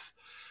way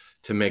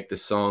to make the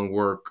song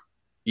work,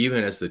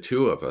 even as the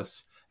two of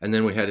us. And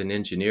then we had an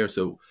engineer.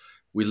 So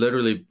we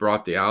literally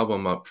brought the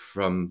album up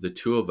from the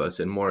two of us,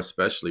 and more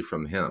especially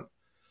from him,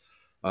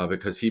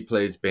 because he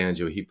plays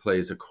banjo, he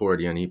plays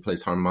accordion, he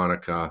plays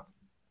harmonica,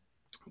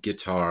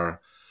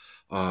 guitar.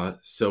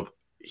 So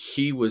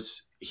he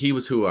was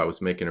who I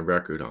was making a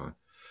record on.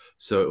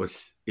 So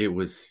it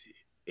was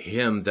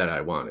him that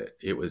I wanted.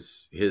 It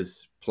was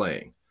his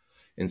playing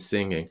and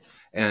singing,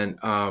 and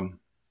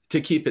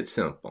to keep it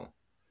simple.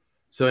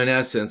 So in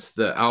essence,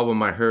 the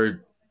album I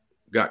heard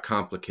got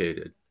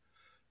complicated,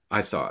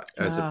 I thought,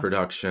 as a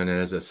production and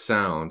as a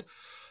sound.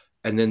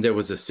 And then there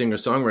was a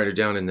singer-songwriter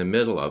down in the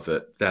middle of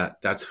it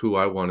that's who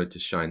I wanted to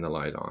shine the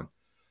light on,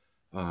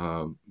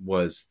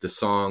 was the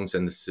songs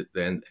and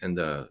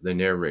the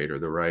narrator,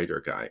 the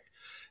writer guy.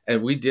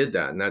 And we did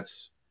that. And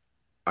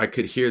I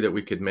could hear that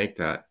we could make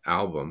that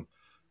album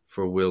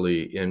for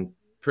Willie in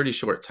pretty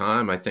short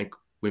time. I think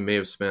we may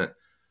have spent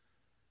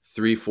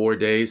 3-4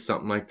 days,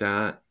 something like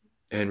that,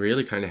 and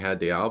really kind of had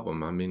the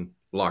album.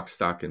 Lock,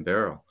 stock, and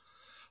barrel.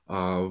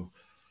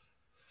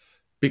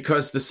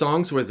 Because the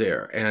songs were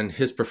there, and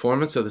his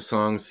performance of the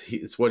songs,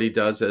 it's what he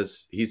does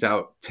as he's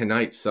out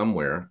tonight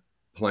somewhere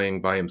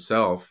playing by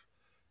himself,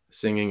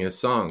 singing his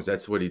songs.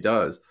 That's what he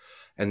does.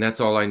 And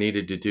that's all I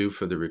needed to do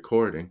for the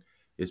recording,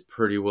 is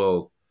pretty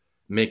well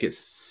make it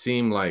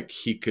seem like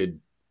he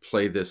could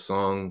play this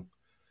song,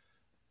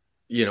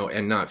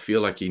 and not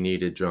feel like he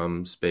needed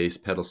drums, bass,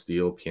 pedal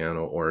steel,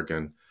 piano,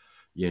 organ,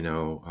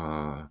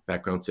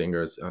 background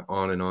singers,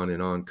 on and on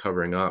and on,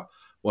 covering up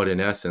what in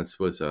essence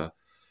was an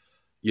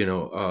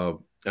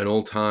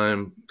old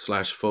time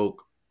 /folk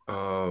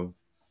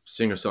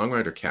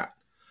singer-songwriter cat.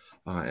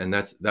 And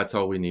that's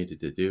all we needed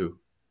to do.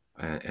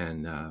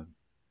 And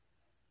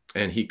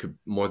he could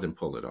more than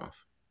pull it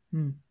off.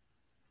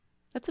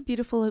 That's a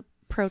beautiful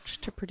approach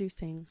to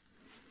producing.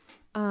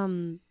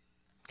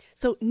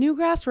 So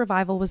Newgrass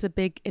Revival was a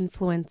big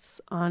influence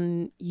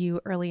on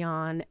you early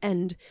on,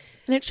 and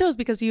it shows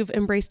because you've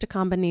embraced a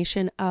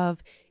combination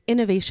of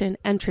innovation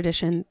and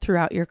tradition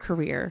throughout your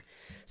career.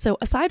 So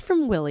aside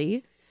from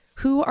Willie,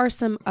 who are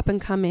some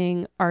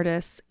up-and-coming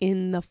artists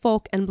in the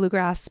folk and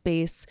bluegrass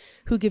space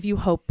who give you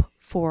hope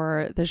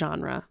for the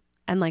genre?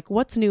 And like,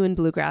 what's new in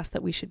bluegrass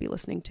that we should be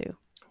listening to?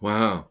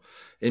 Wow.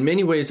 In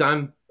many ways,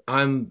 I'm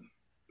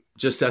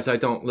just, as I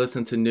don't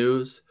listen to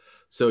news,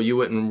 so you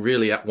wouldn't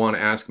really want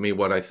to ask me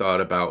what I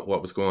thought about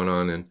what was going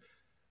on in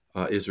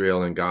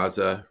Israel and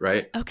Gaza,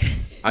 right? Okay.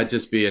 I'd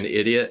just be an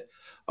idiot.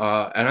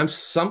 And I'm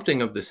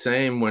something of the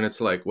same when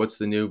it's like, what's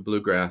the new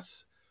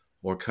bluegrass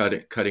or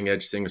cutting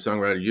edge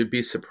singer-songwriter? You'd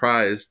be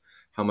surprised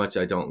how much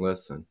I don't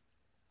listen.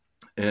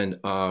 And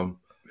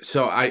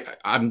so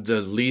I'm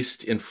the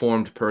least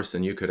informed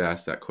person you could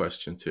ask that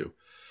question to,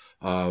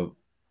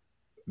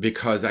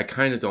 because I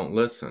kind of don't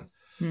listen.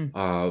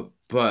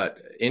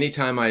 But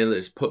anytime I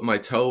just put my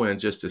toe in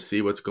just to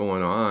see what's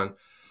going on,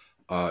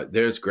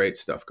 there's great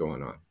stuff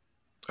going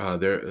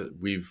on.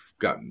 We've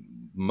got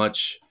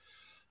much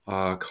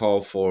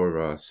call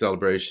for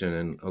celebration,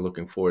 and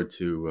looking forward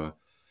to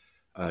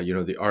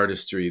the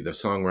artistry, the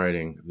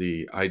songwriting,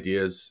 the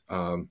ideas,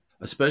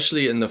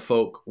 especially in the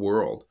folk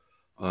world.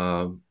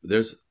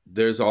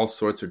 There's all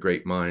sorts of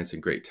great minds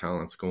and great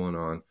talents going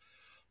on.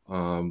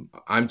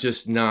 I'm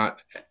just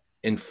not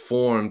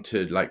informed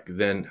to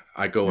then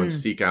I go and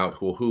seek out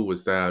who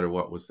was that or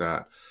what was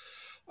that.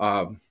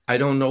 I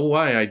don't know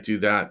why I do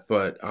that,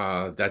 but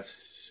I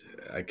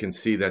can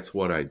see that's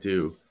what I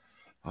do.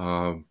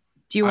 Do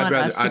you want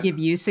us to give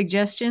you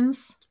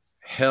suggestions?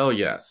 Hell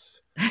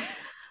yes.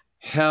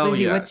 Hell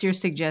Lizzie, yes. what's your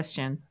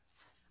suggestion?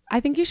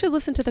 I think you should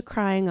listen to the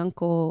Crying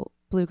Uncle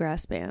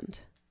Bluegrass Band.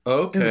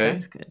 Okay. Ooh,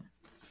 that's good.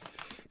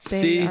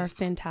 They are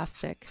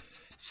fantastic.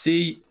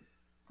 See,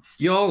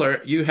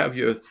 you have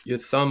your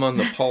thumb on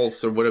the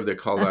pulse, or whatever they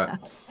call that.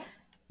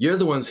 You're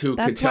the ones who could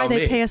tell me. That's why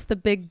they pay us the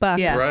big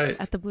bucks Right.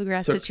 at the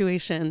Bluegrass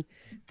situation.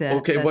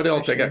 What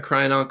else? Sure. I got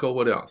Crying Uncle.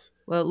 What else?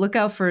 Well, look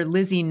out for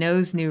Lizzie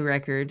Knows' new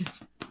record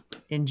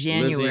in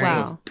January.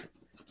 Wow.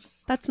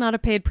 That's not a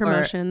paid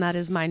promotion. That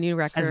is my new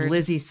record. As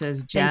Lizzie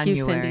says, January. Thank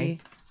you, Cindy.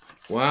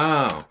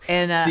 Wow.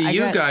 And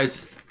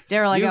guys.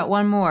 Darrell, I got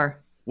one more.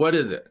 What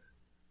is it?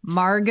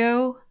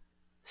 Margot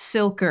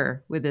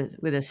Silker with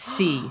a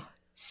C.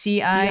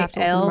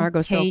 Cilker.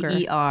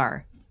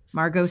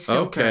 Margot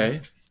Silker.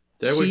 Okay.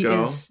 There we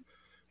go.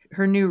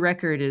 Her new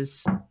record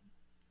is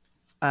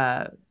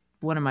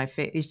one of my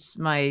favorites.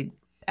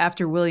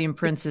 After William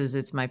Prince's,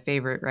 it's my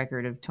favorite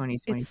record of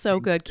 2020. It's so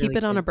good. Keep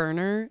it on a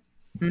burner.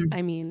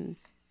 I mean,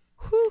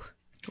 whew.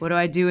 What do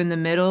I do in the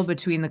middle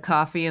between the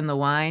coffee and the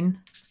wine?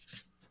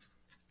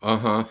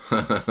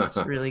 It's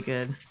really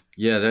good.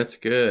 Yeah, that's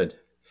good.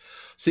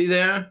 See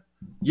there?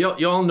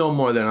 Y'all know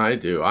more than I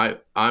do.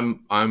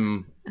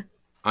 I'm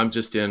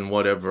just in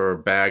whatever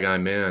bag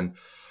I'm in.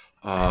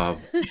 I'm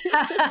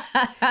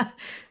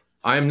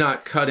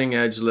not cutting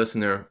edge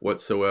listener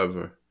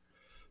whatsoever,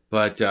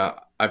 but I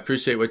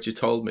appreciate what you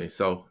told me.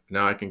 So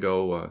now I can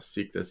go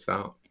seek this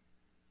out.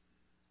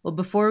 Well,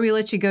 before we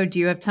let you go, do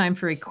you have time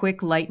for a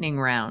quick lightning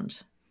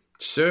round?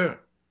 Sure.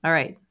 All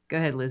right. Go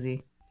ahead,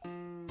 Lizzie.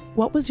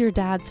 What was your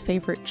dad's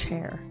favorite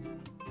chair?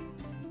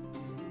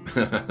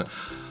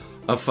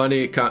 A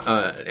funny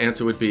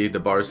answer would be the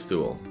bar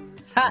stool.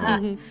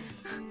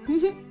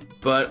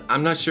 But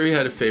I'm not sure he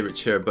had a favorite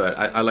chair, but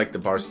I like the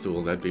bar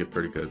stool. That'd be a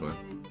pretty good one.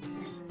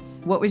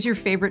 What was your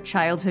favorite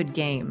childhood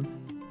game?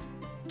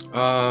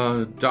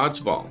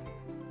 Dodgeball.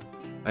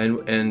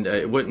 And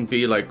it wouldn't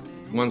be like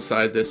one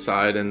side, this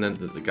side, and then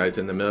the guys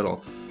in the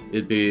middle.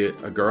 It'd be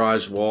a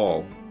garage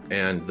wall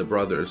and the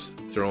brothers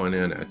throwing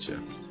in at you.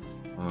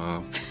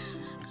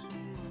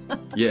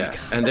 Yeah,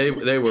 and they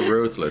were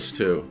ruthless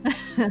too.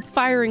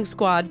 Firing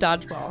squad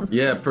dodgeball.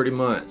 Yeah, pretty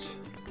much.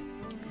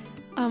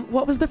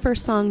 What was the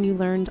first song you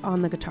learned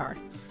on the guitar?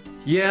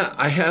 Yeah,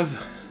 I have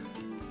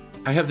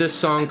this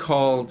song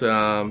called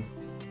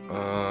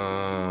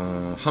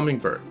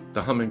Hummingbird,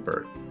 the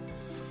Hummingbird.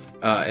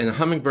 And the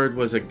Hummingbird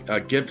was a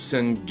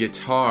Gibson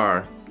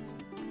guitar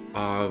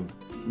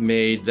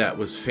made that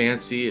was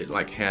fancy. It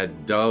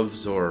had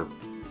doves or,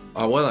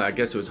 I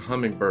guess it was a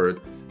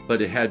hummingbird,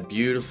 but it had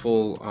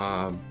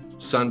beautiful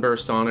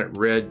sunburst on it,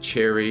 red,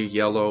 cherry,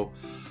 yellow.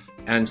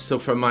 And so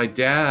for my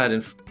dad,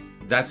 and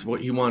that's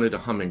what he wanted, a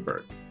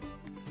hummingbird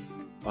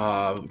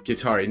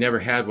guitar. He never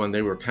had one.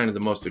 They were kind of the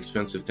most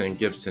expensive thing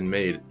Gibson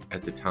made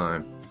at the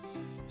time.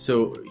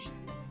 So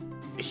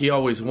he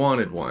always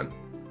wanted one.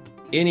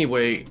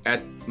 Anyway,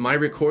 at my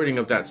recording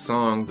of that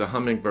song, the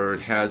Hummingbird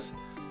has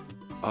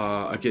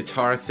a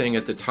guitar thing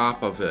at the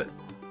top of it.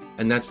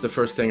 And that's the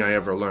first thing I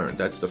ever learned.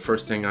 That's the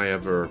first thing I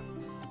ever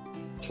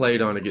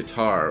played on a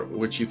guitar,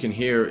 which you can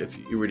hear. If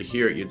you were to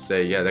hear it, you'd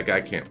say, yeah, that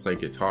guy can't play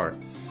guitar.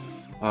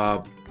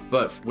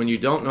 But when you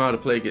don't know how to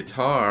play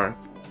guitar,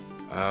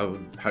 how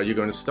are you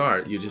going to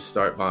start? You just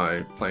start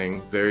by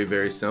playing very,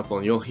 very simple.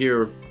 And you'll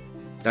hear,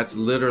 that's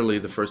literally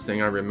the first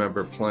thing I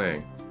remember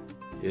playing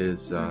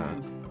is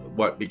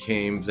what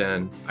became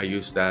then, I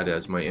used that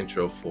as my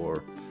intro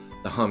for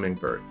the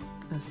Hummingbird.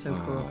 That's so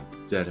cool.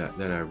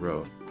 That I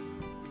wrote.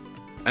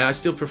 And I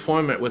still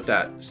perform it with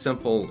that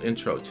simple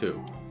intro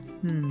too.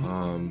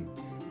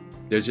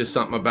 There's just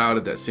something about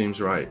it that seems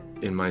right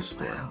in my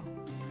story. Wow.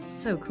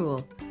 So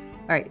cool.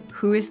 All right,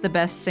 who is the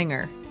best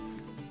singer?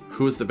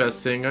 Who is the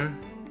best singer?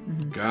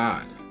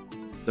 God,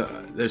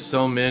 there's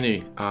so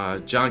many.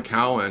 John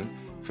Cowan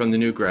from the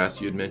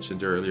Newgrass, you had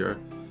mentioned earlier,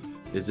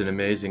 is an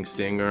amazing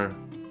singer.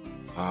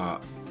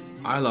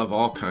 I love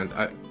all kinds.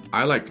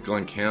 I liked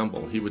Glenn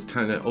Campbell. He would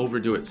kind of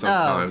overdo it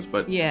sometimes,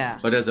 but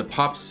as a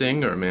pop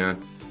singer,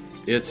 man,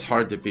 it's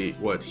hard to beat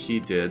what he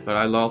did. But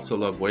I also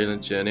love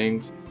Waylon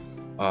Jennings,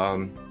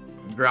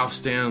 Ralph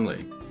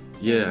Stanley.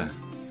 Yeah,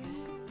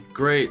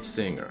 great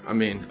singer. I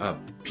mean,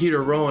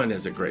 Peter Rowan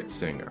is a great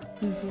singer.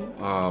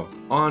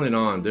 On and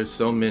on. There's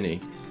so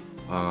many.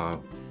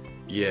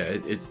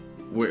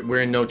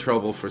 We're in no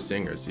trouble for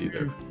singers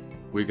either.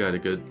 We got a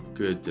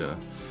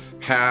good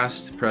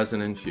past,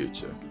 present, and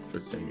future for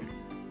singing.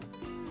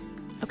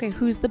 Okay,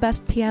 who's the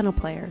best piano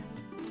player?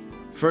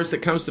 First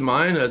that comes to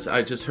mind is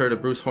I just heard a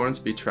Bruce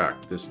Hornsby track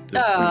this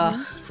week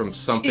from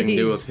something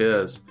new of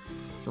his.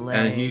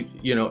 And he,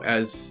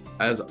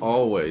 as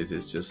always,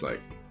 it's just like,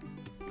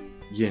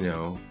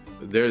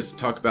 there's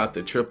talk about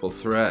the triple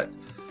threat.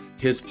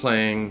 His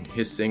playing,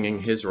 his singing,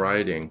 his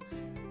writing,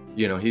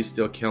 he's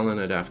still killing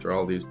it after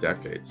all these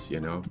decades,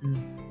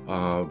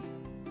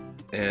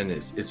 And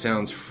it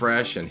sounds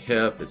fresh and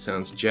hip. It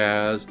sounds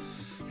jazz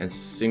and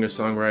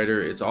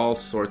singer-songwriter. It's all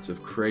sorts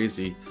of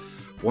crazy,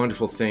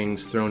 wonderful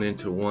things thrown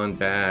into one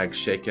bag,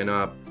 shaken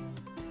up.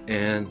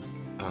 And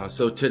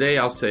so today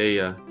I'll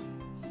say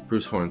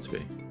Bruce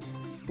Hornsby.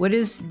 What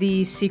is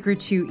the secret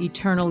to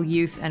eternal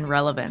youth and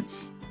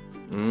relevance?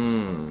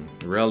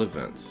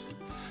 Relevance.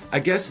 I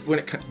guess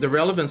the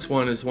relevance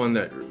one is one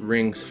that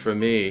rings for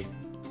me.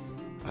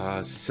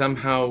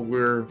 Somehow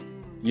we're,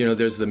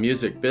 there's the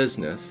music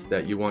business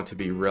that you want to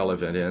be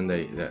relevant in.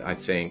 I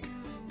think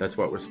that's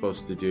what we're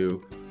supposed to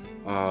do.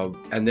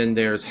 And then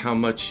there's how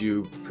much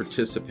you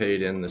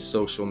participate in the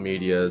social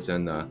medias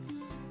and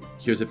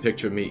here's a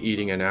picture of me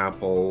eating an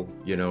apple,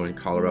 in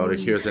Colorado.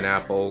 Here's an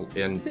apple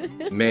in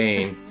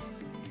Maine.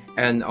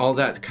 And all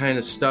that kind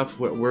of stuff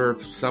we're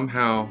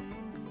somehow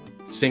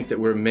think that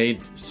we're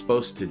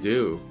supposed to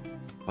do.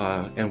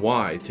 And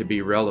why? To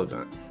be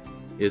relevant.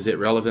 Is it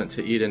relevant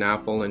to eat an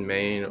apple in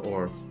Maine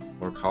or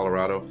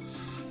Colorado?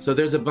 So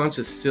there's a bunch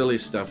of silly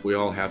stuff we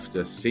all have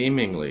to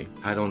seemingly,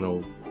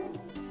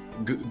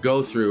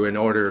 go through in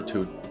order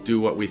to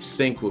do what we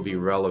think will be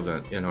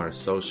relevant in our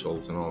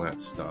socials and all that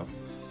stuff.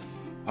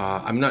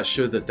 I'm not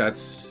sure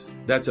that's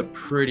a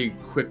pretty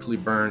quickly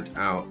burnt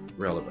out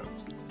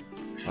relevance.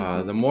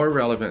 The more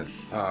relevant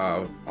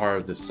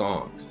are the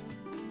songs.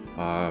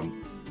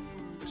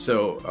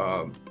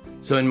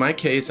 So in my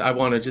case, I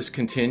want to just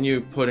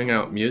continue putting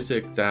out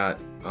music that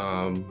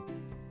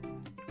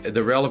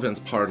the relevance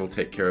part will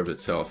take care of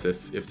itself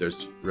if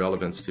there's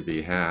relevance to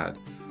be had.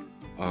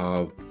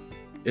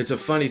 It's a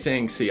funny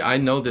thing. See, I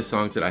know the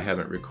songs that I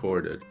haven't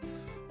recorded.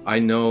 I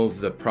know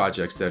the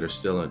projects that are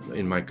still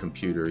in my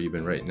computer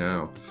even right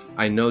now.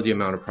 I know the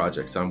amount of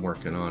projects I'm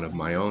working on of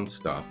my own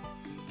stuff.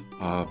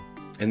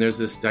 And there's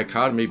this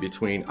dichotomy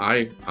between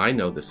I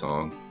know the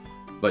songs,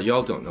 but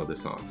y'all don't know the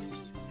songs.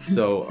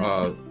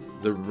 So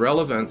the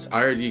relevance,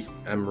 I already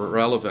am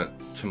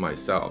relevant to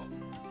myself,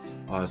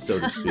 so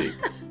to speak.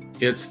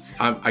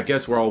 I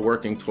guess we're all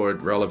working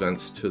toward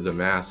relevance to the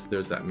mass.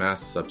 There's that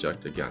mass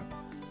subject again.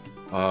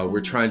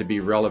 We're trying to be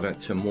relevant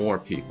to more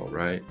people,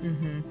 right?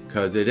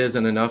 Because it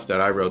isn't enough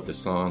that I wrote the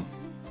song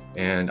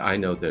and I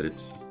know that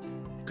it's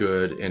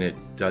good and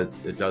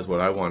it does what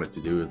I want it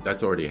to do.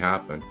 That's already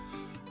happened.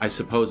 I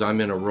suppose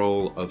I'm in a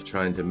role of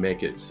trying to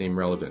make it seem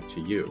relevant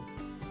to you.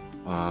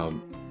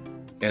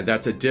 And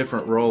that's a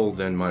different role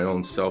than my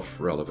own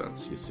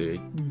self-relevance, you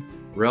see?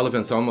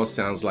 Relevance almost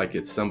sounds like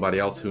it's somebody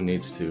else who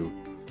needs to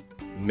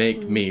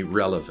make me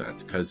relevant,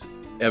 because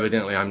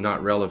evidently I'm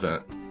not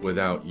relevant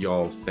without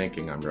y'all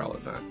thinking I'm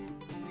relevant.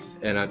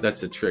 And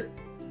that's a trick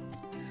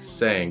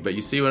saying, but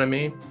you see what I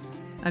mean?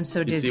 I'm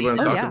so dizzy. You see what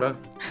I'm talking about?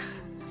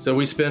 So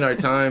we spend our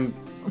time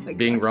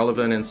being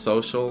relevant in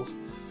socials.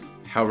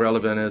 How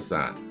relevant is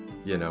that,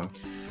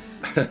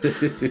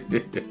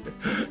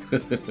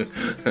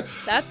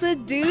 That's a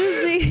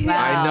doozy. Wow.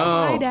 I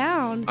know. Lie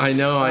down. I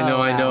know.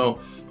 Wow.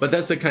 But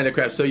that's the kind of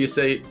crap. So you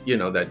say,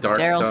 that dark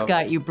Darrell stuff.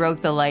 Scott, you broke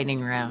the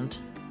lightning round.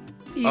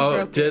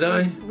 Did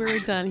I? We're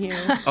done here.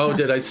 Oh,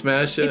 did I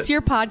smash it? It's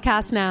your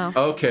podcast now.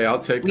 Okay, I'll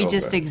take We over.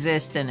 just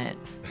exist in it.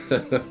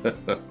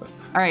 All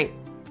right.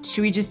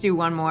 Should we just do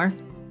one more?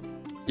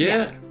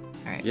 Yeah.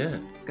 All right. Yeah.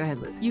 Go ahead,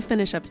 Liz. You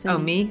finish up singing. Oh,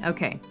 me?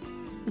 Okay.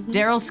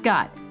 Darrell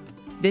Scott,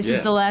 this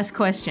is the last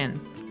question.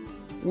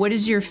 What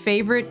is your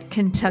favorite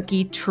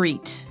Kentucky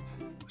treat?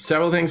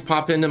 Several things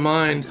pop into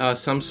mind,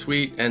 some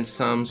sweet and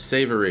some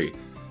savory.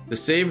 The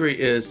savory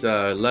is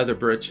leather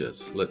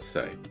breeches, let's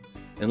say.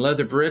 And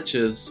leather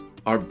breeches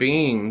are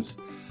beans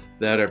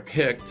that are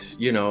picked,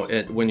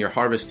 when you're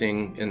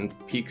harvesting in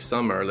peak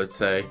summer, let's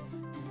say.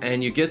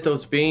 And you get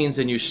those beans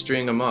and you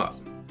string them up.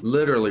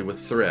 literally with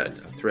thread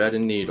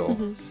and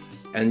needle.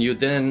 And you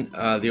then,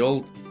 the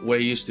old way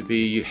used to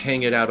be you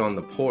hang it out on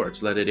the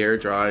porch, let it air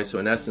dry. So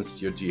in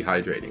essence, you're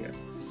dehydrating it.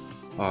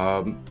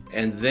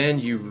 And then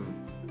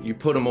you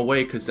put them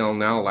away because they'll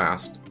now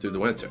last through the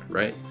winter,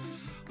 right?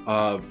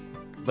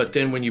 But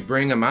then when you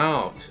bring them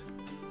out,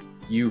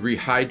 you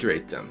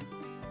rehydrate them.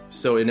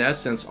 So in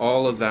essence,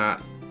 all of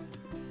that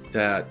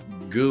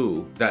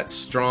goo, that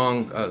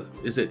strong,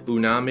 is it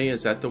umami?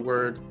 Is that the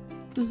word?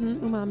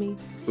 Umami.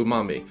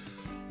 Umami.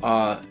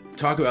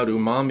 Talk about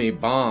umami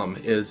bomb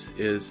is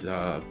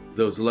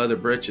those leather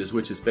britches,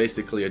 which is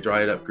basically a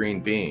dried up green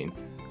bean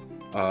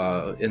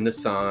in the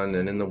sun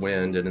and in the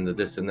wind and in the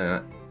this and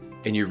that.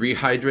 And you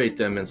rehydrate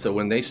them. And so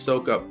when they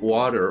soak up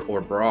water or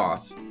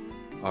broth,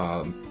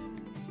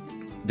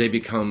 they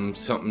become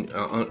something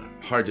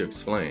hard to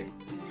explain.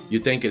 You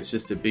think it's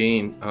just a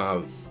bean,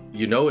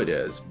 you know it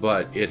is,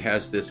 but it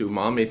has this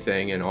umami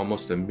thing and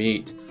almost a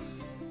meat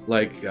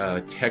like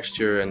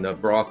texture, and the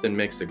broth then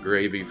makes a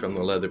gravy from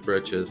the leather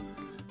britches.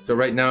 So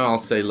right now I'll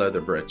say leather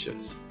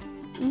britches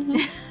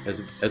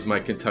as my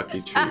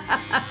Kentucky treat.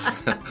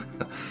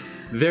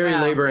 Very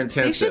labor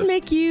intensive. They should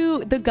make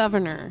you the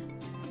governor.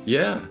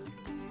 Yeah.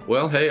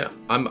 Well, hey,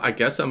 I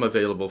guess I'm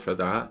available for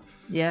that.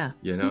 Yeah.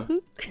 You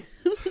know?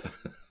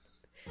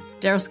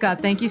 Darrell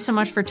Scott, thank you so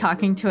much for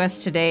talking to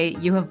us today.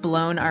 You have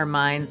blown our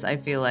minds, I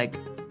feel like,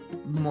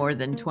 more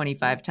than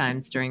 25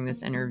 times during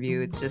this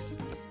interview. It's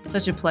just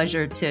such a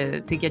pleasure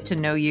to get to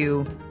know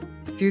you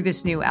through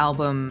this new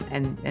album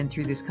and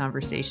through this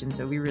conversation.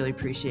 So we really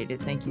appreciate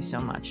it. Thank you so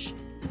much.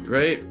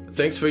 Great.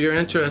 Thanks for your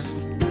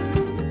interest.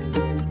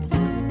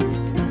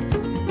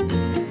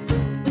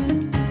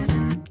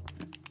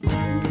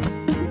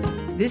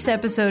 This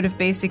episode of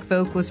Basic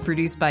Folk was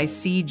produced by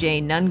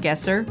C.J.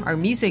 Nungesser. Our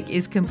music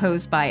is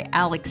composed by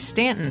Alex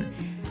Stanton.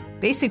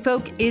 Basic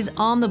Folk is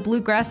on the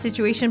Bluegrass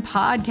Situation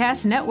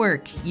Podcast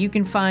Network. You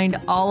can find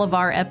all of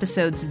our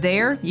episodes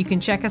there. You can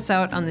check us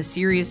out on the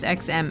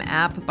SiriusXM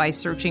app by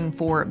searching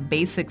for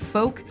Basic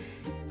Folk.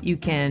 You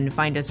can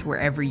find us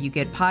wherever you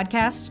get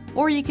podcasts,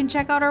 or you can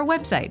check out our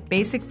website,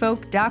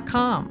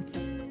 basicfolk.com.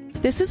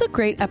 This is a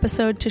great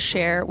episode to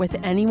share with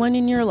anyone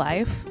in your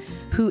life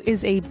who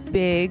is a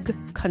big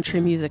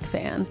country music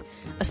fan,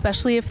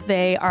 especially if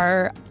they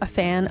are a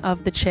fan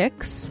of the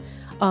Chicks,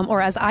 or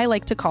as I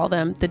like to call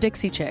them, the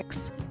Dixie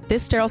Chicks.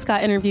 This Darrell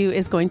Scott interview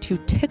is going to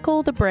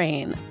tickle the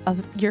brain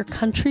of your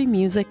country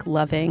music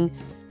loving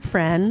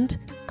friend,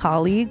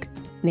 colleague,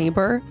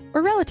 neighbor,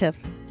 or relative.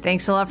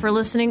 Thanks a lot for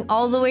listening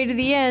all the way to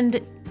the end.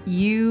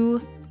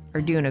 You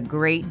are doing a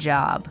great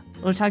job.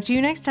 We'll talk to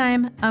you next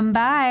time.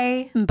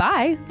 Bye.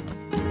 Bye.